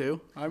you're into.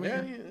 I mean,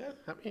 I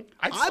mean,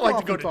 I'd I've still like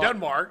to go often to thought-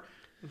 Denmark.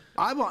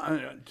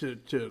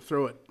 to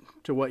throw it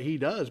to what he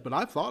does, but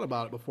I've thought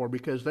about it before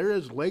because there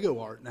is Lego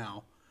art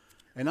now,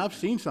 and I've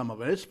seen some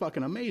of it. It's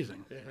fucking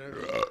amazing.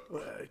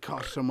 It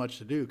costs so much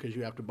to do because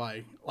you have to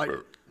buy. Like,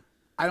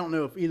 I don't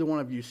know if either one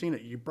of you seen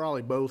it. You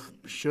probably both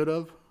should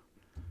have,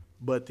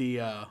 but the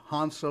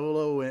Han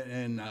Solo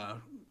and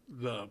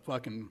the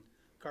fucking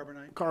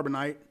Carbonite.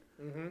 Carbonite.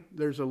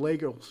 There's a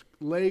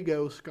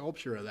Lego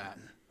sculpture of that,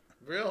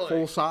 Really?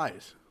 full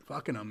size.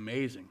 Fucking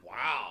amazing.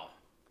 Wow.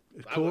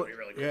 It's That cool. would be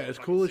really cool Yeah, to it's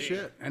fucking cool as see.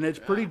 shit, and it's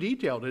pretty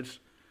detailed. It's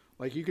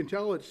like you can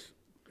tell it's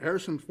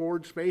Harrison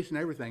Ford's face and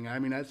everything. I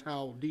mean, that's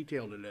how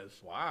detailed it is.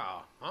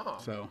 Wow. Huh.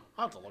 So-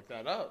 I'll have to look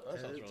that up.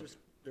 That sounds It's really...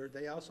 just,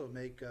 they also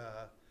make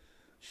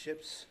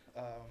ships,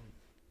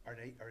 our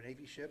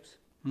Navy ships.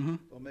 Mm-hmm.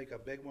 They'll make a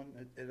big one.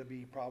 It'll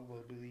be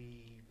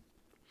probably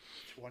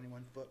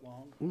 21 foot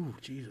long. Ooh,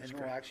 Jesus And they'll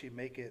Christ. actually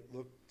make it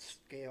look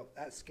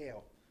at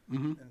scale.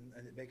 And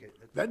it make it.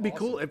 it's That'd be awesome.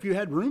 cool if you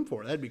had room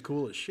for it. That'd be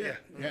cool as shit.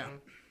 Yeah. Yeah.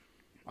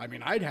 I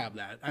mean, I'd have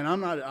that, and I'm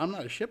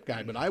not a ship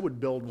guy, but I would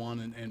build one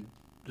and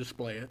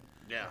display it.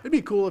 Yeah. It'd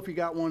be cool if you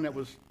got one that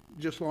was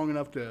just long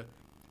enough to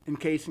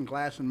encase in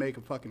glass and make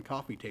a fucking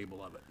coffee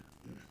table of it.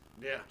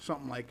 Yeah.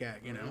 Something like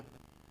that, you know,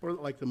 or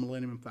like the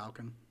Millennium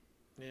Falcon.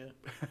 Yeah.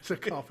 It's a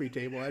coffee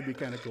table. That'd be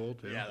kind of cool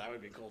too. Yeah, that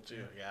would be cool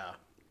too. Yeah.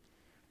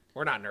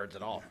 We're not nerds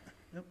at all.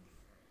 Yep.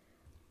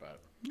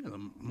 But Yeah, the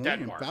Millennium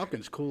Denmark.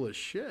 Falcon's cool as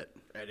shit.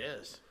 it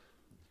is.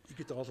 You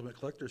get the Ultimate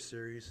Collector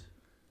Series.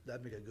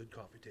 That'd make a good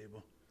coffee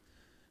table.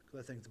 'Cause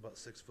that thing's about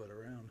 6 foot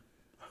around.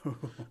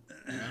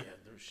 Yeah,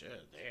 no shit.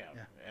 Damn.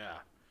 Yeah. Yeah.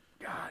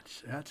 God,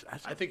 that's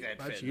I think that'd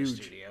that's fit in the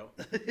huge. studio.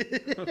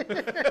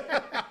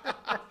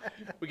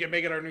 We can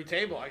make it our new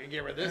table. I can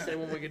get rid of this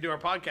table. We can do our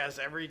podcast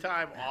every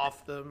time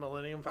off the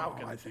Millennium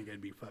Falcon. Oh, I think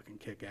it'd be fucking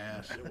kick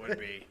ass. It would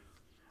be.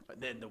 But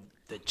then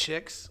the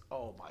chicks,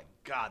 oh my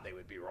God, they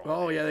would be rolling.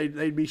 Oh yeah,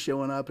 they'd be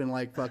showing up in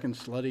like fucking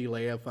slutty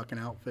Leia fucking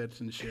outfits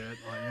and shit.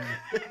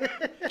 Like,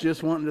 yeah.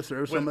 Just wanting to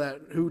throw some of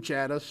that hooch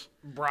at us.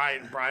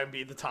 Brian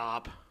be the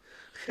top.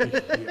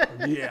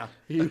 Yeah,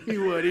 he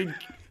would.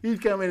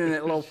 He'd come in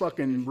that little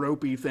fucking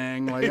ropey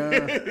thing. Like,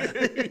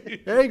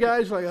 hey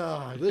guys, like,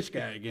 oh, this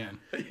guy again.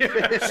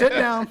 Sit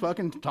down,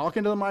 fucking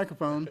talking to the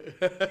microphone.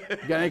 You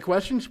got any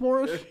questions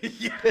for us?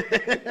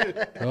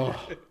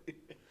 Oh.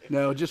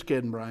 No, just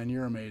kidding, Brian.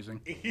 You're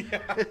amazing.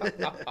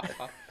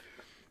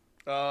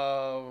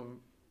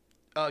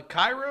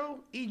 Cairo,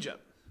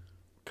 Egypt.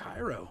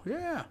 Cairo,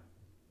 yeah.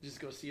 Just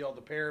go see all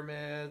the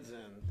pyramids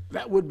and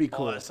That would be all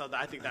cool. that stuff.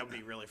 I think that would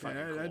be really fucking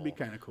cool. That'd be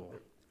kind of cool.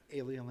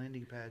 Alien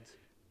landing pads.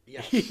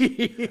 Yes.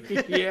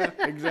 Yeah,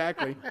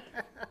 exactly.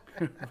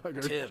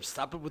 Tim,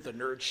 stop it with the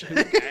nerd shit,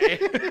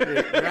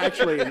 okay?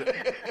 Actually,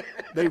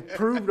 they've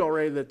proved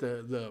already that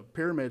the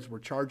pyramids were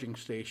charging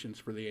stations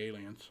for the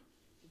aliens.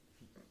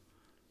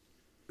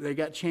 They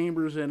got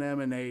chambers in them,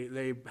 and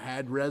they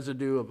had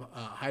residue of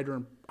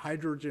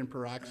hydrogen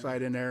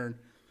peroxide in there. And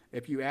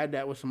if you add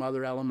that with some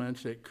other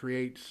elements, it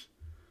creates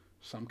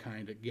some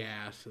kind of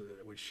gas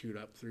that would shoot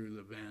up through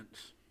the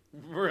vents.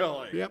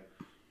 Really? Yep.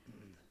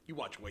 You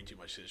watch way too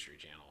much History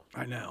Channel.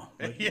 I know.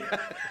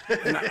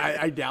 And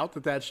I doubt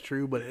that that's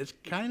true, but it's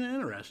kind of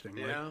interesting.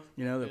 Like, Yeah.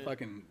 you know, the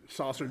fucking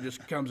saucer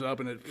just comes up,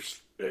 and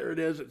there it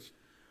is. It's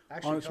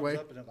Actually, on it its comes way.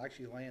 up and it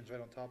actually lands right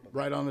on top of it.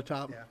 Right on the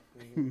top.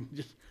 Yeah.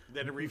 Just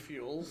Then it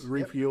refuels.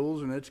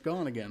 refuels, and it's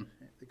gone again.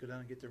 They go down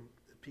and get the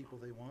people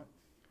they want,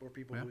 or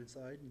people who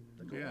inside, and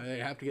they go Yeah, on. they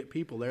have to get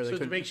people there. So They, it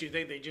couldn't- makes you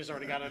think they just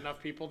already got enough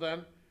people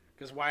then?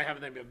 Because why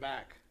haven't they been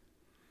back?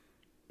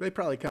 they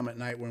probably come at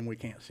night when we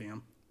can't see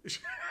them.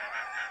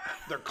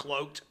 They're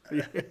cloaked.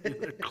 They're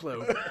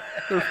cloaked.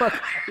 They're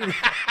fucking,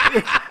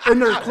 in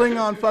their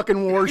Klingon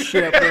fucking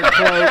warship. They're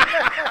cloaked.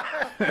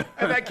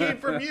 And that came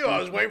from you. I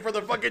was waiting for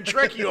the fucking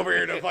Trekkie over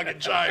here to fucking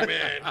chime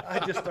in. I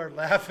just start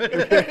laughing.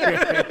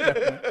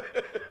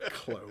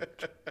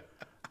 Cloaked.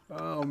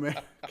 Oh man,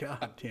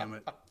 God damn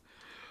it.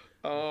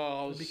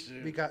 Oh,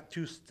 shit. We got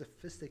too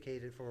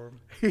sophisticated for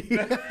them.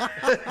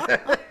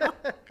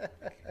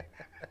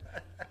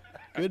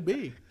 Could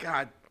be.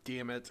 God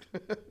damn it.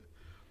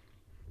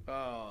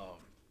 Oh.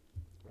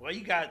 Well,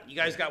 you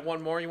guys got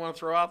one more you want to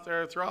throw out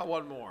there? Throw out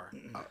one more.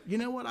 You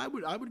know what? I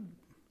would,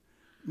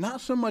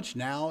 not so much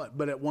now,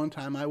 but at one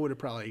time I would have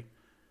probably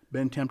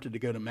been tempted to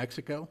go to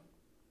Mexico.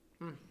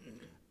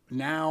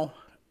 Now,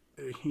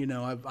 you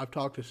know, I've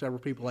talked to several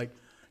people like,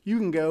 you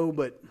can go,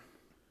 but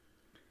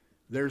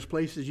there's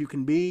places you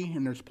can be,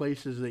 and there's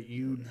places that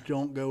you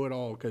don't go at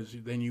all, because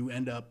then you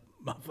end up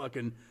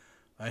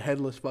a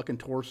headless fucking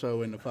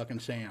torso in the fucking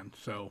sand.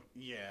 So,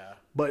 Yeah.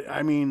 but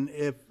I mean,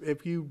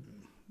 if you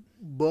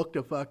booked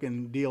a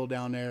fucking deal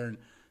down there and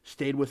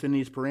stayed within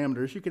these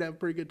parameters, you could have a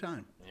pretty good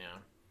time. Yeah.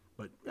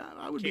 But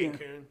I would be,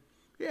 Cancun.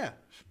 yeah,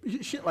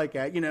 shit like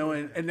that, you know,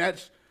 and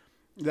that's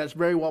That's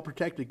very well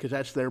protected because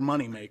that's their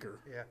moneymaker.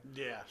 Yeah.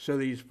 Yeah. So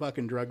these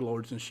fucking drug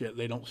lords and shit,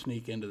 they don't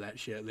sneak into that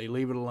shit. They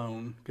leave it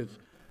alone because,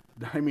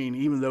 I mean,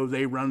 even though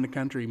they run the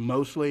country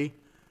mostly,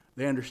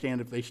 they understand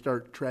if they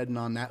start treading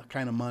on that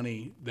kind of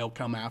money, they'll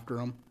come after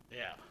them.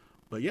 Yeah.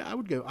 But yeah, I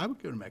would go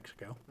to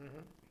Mexico.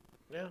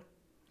 Yeah.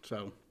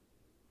 So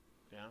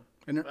Yeah.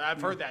 And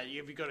I've heard that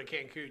if you go to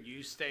Cancun,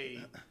 you stay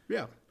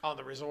yeah, on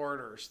the resort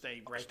or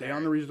stay right stay there.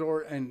 on the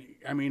resort, and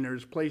I mean,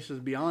 there's places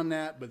beyond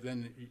that, but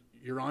then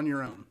you're on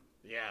your own.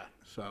 Yeah.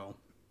 So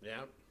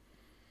Yeah.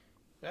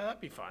 Yeah, that'd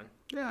be fun.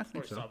 yeah, I I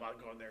think was so. thought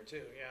about going there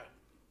too. Yeah.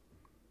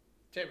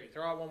 Timmy,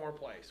 throw out one more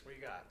place. What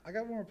you got? I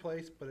got one more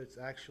place, but it's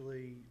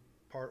actually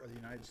part of the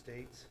United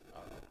States.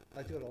 I'd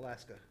like to go to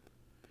Alaska.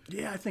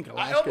 Yeah, I think I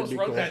Alaska would almost be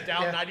wrote cool. that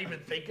down, Yeah. not even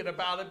thinking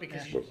about it,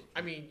 because Yeah.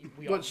 we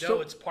all know But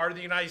so- it's part of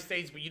the United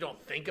States, but you don't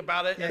think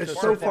about it. Yeah, as It's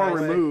it's part so of far far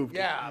away. removed.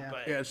 Yeah, Yeah.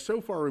 but Yeah, it's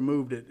so far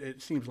removed. It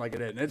seems like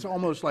it isn't. It's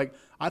almost like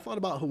I thought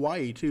about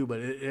Hawaii too, but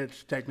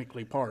it's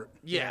technically part.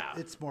 yeah.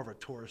 It's more of a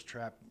tourist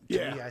trap to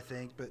Yeah. me, I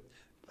think. But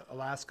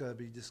Alaska would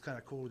be just kind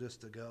of cool just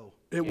to go.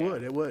 It Yeah.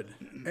 would. It would.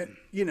 And,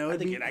 you know, I it'd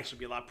think be, it'd actually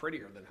be a lot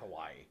prettier than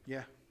Hawaii.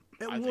 Yeah.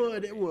 it I think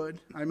would. it It would would.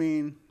 I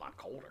mean, A lot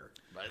colder.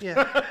 But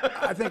Yeah.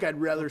 I think I'd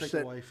rather Take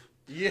sit. a wife.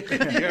 yeah.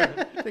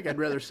 Yeah. I think I'd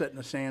rather sit in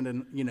the sand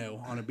and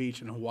on a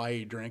beach in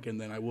Hawaii drinking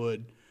than I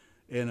would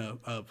in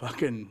a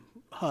fucking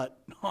hut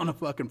on a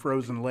fucking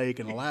frozen lake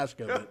in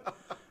Alaska. But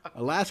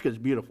Alaska's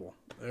beautiful.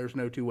 There's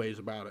no two ways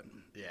about it.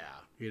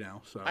 Yeah.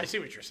 So I see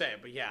what you're saying,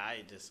 but yeah,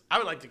 I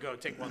would like to go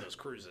take one of those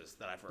cruises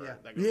that I've heard Yeah.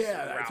 that goes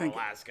Yeah, I around think-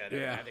 Alaska.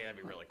 yeah. I think that'd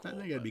be really cool. I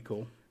think that'd be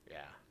cool.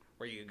 Yeah,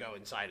 where you go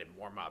inside and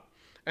warm up.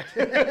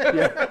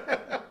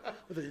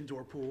 With an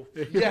indoor pool.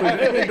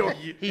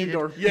 Indoor,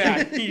 indoor,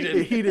 Yeah,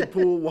 heated. heated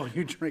pool while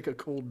you drink a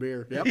cold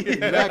beer. Yep,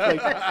 exactly.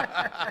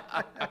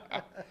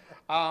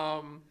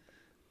 One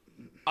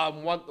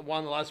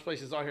of the last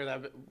places on here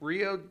that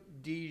Rio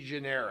de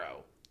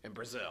Janeiro in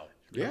Brazil.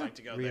 Yeah. I'd like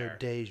to go Rio there.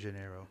 de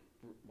Janeiro.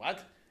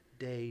 What?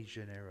 De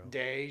Janeiro.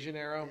 De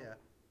Janeiro?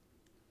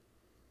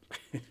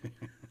 Yeah.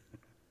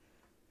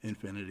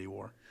 Infinity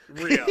War.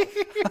 Rio.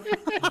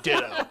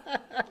 Ditto.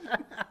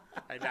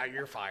 And now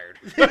you're fired.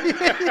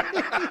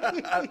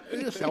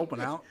 Just helping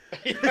out.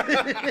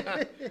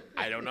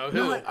 I don't know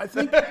who. I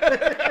think.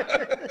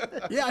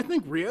 Yeah, I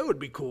think Rio would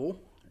be cool.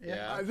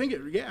 Yeah. I think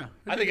it. Yeah.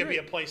 I think it'd be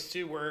a place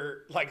too where,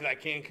 like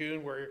that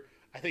Cancun, where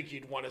I think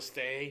you'd want to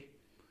stay.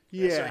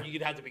 Yeah. So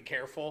you'd have to be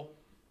careful.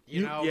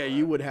 You know. Yeah,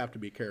 you would have to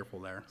be careful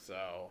there.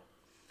 So,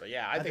 but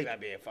yeah, I think that'd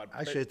be a fun.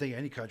 Actually, I think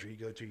any country you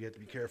go to, you have to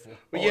be careful.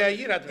 But yeah,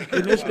 you'd have to be careful.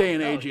 In this day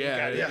and age, You yeah,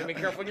 gotta- You yeah. have to be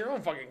careful in your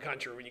own fucking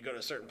country when you go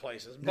to certain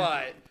places.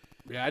 But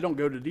Yeah, I don't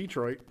go to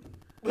Detroit.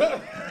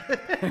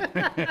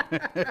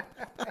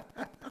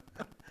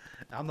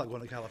 I'm not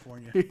going to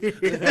California.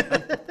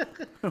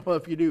 Well,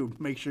 if you do,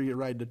 make sure you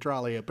ride the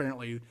trolley.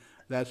 Apparently,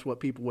 that's what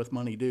people with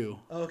money do.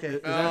 Okay.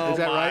 Is Oh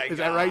that my right? Is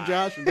that right, God.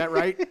 Josh? Is that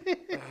right?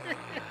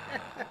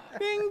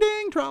 Ding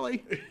ding,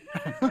 trolley.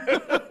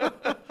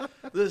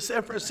 The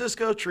San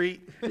Francisco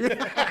treat.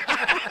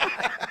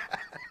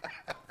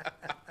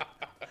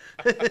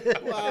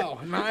 Wow,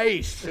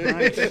 nice.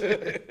 Nice.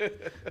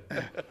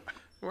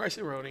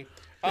 Rice-A-Roni.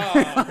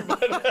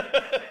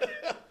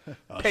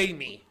 Pay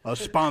me. A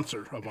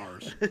sponsor of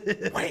ours.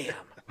 Wham.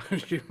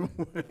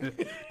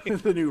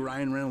 The new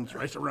Ryan Reynolds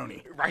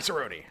Rice-A-Roni.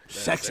 Rice-A-Roni.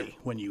 Sexy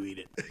when you eat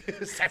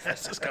it. San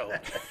Francisco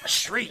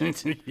street.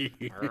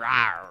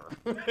 Rawr.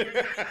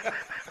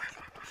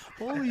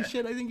 Holy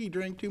shit, I think he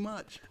drank too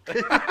much.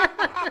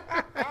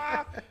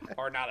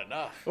 Or not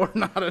enough. Or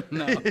not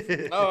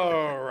enough.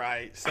 All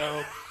right.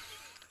 So,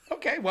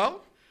 okay.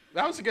 Well,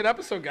 that was a good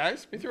episode,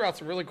 guys. We threw out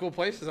some really cool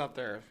places up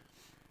there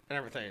and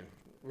everything.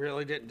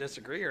 Really didn't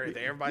disagree or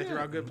anything. Everybody threw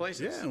out good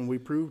places. Yeah, and we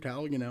proved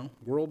how,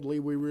 worldly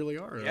we really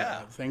are.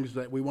 Yeah. Things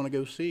that we want to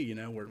go see,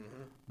 where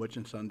Butch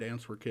and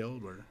Sundance were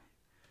killed, or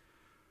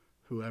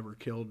whoever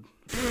killed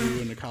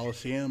you in the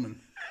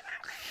Coliseum,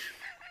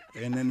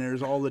 and then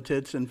there's all the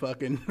tits in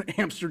fucking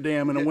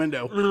Amsterdam in a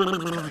window.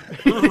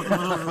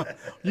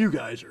 You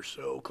guys are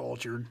so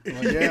cultured.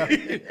 Like, yeah.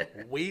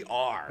 We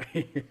are.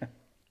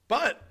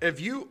 But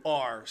if you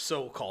are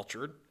so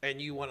cultured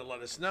and you want to let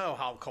us know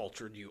how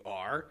cultured you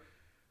are,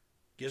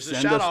 give us a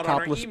Send shout us out on our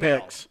topless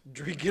email. pics.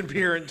 Drinking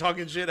beer and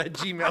talking shit at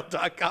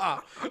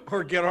gmail.com.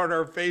 Or get on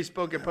our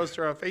Facebook and post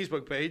to our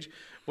Facebook page,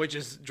 which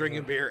is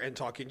Drinking Beer and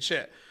Talking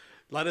Shit.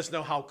 Let us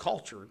know how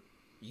cultured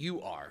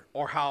you are.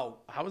 Or how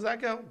does that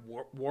go?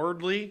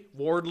 Wordly?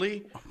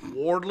 Worldly?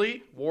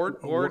 Wordy?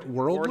 Woolly?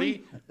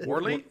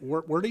 Woolly?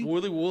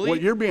 Well,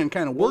 you're being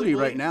kind of wordy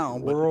Woolly? right now.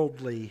 But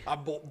Worldly.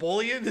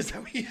 Bullion? Is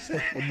that what you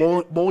said?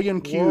 Bullion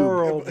cube.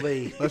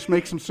 Worldly. Let's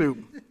make some soup.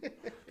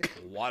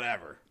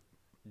 Whatever.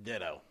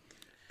 Ditto.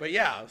 But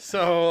yeah,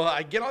 so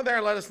get on there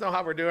and let us know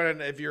how we're doing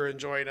and if you're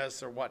enjoying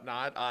us or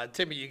whatnot.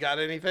 Timmy, you got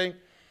anything?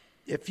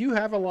 If you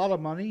have a lot of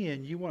money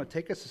and you want to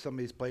take us to some of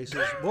these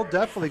places, we'll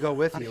definitely go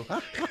with you.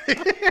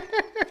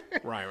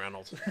 Ryan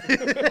Reynolds.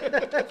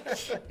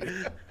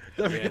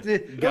 Don't forget to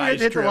Guys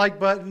hit the trip. like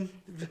button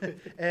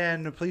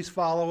and please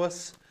follow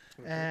us.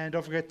 And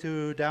don't forget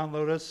to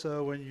download us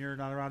so when you're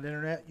not around the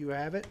internet, you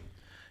have it.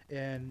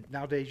 And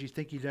nowadays you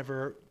think you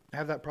never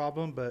have that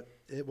problem, but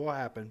it will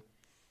happen.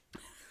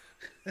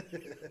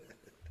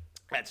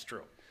 That's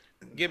true.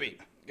 Gibby,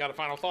 got a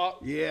final thought?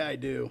 Yeah, I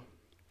do.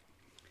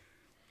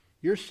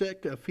 You're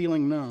sick of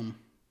feeling numb.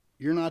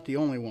 You're not the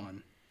only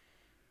one.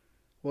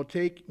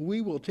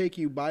 We will take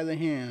you by the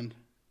hand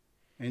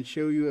and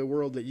show you a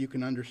world that you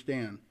can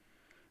understand.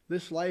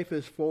 This life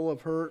is full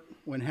of hurt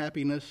when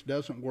happiness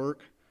doesn't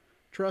work.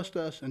 Trust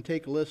us and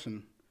take a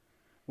listen.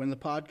 When the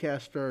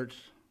podcast starts,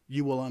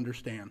 you will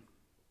understand.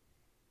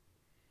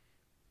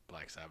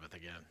 Black Sabbath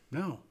again.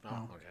 No. Oh,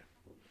 no. okay.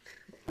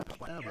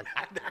 Sabbath.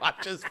 I'm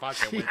just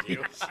fucking with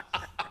you.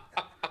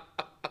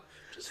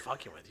 Just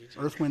fucking with you.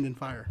 Earth, Wind, and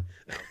Fire.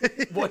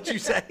 What'd you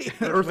say?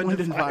 Earth, Wind,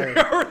 and Fire.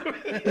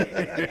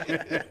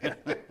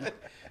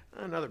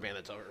 Another band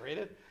that's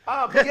overrated.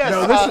 Yes,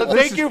 No, this is-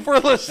 thank you for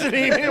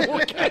listening, and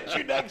we'll catch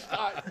you next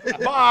time.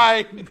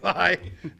 Bye. Bye.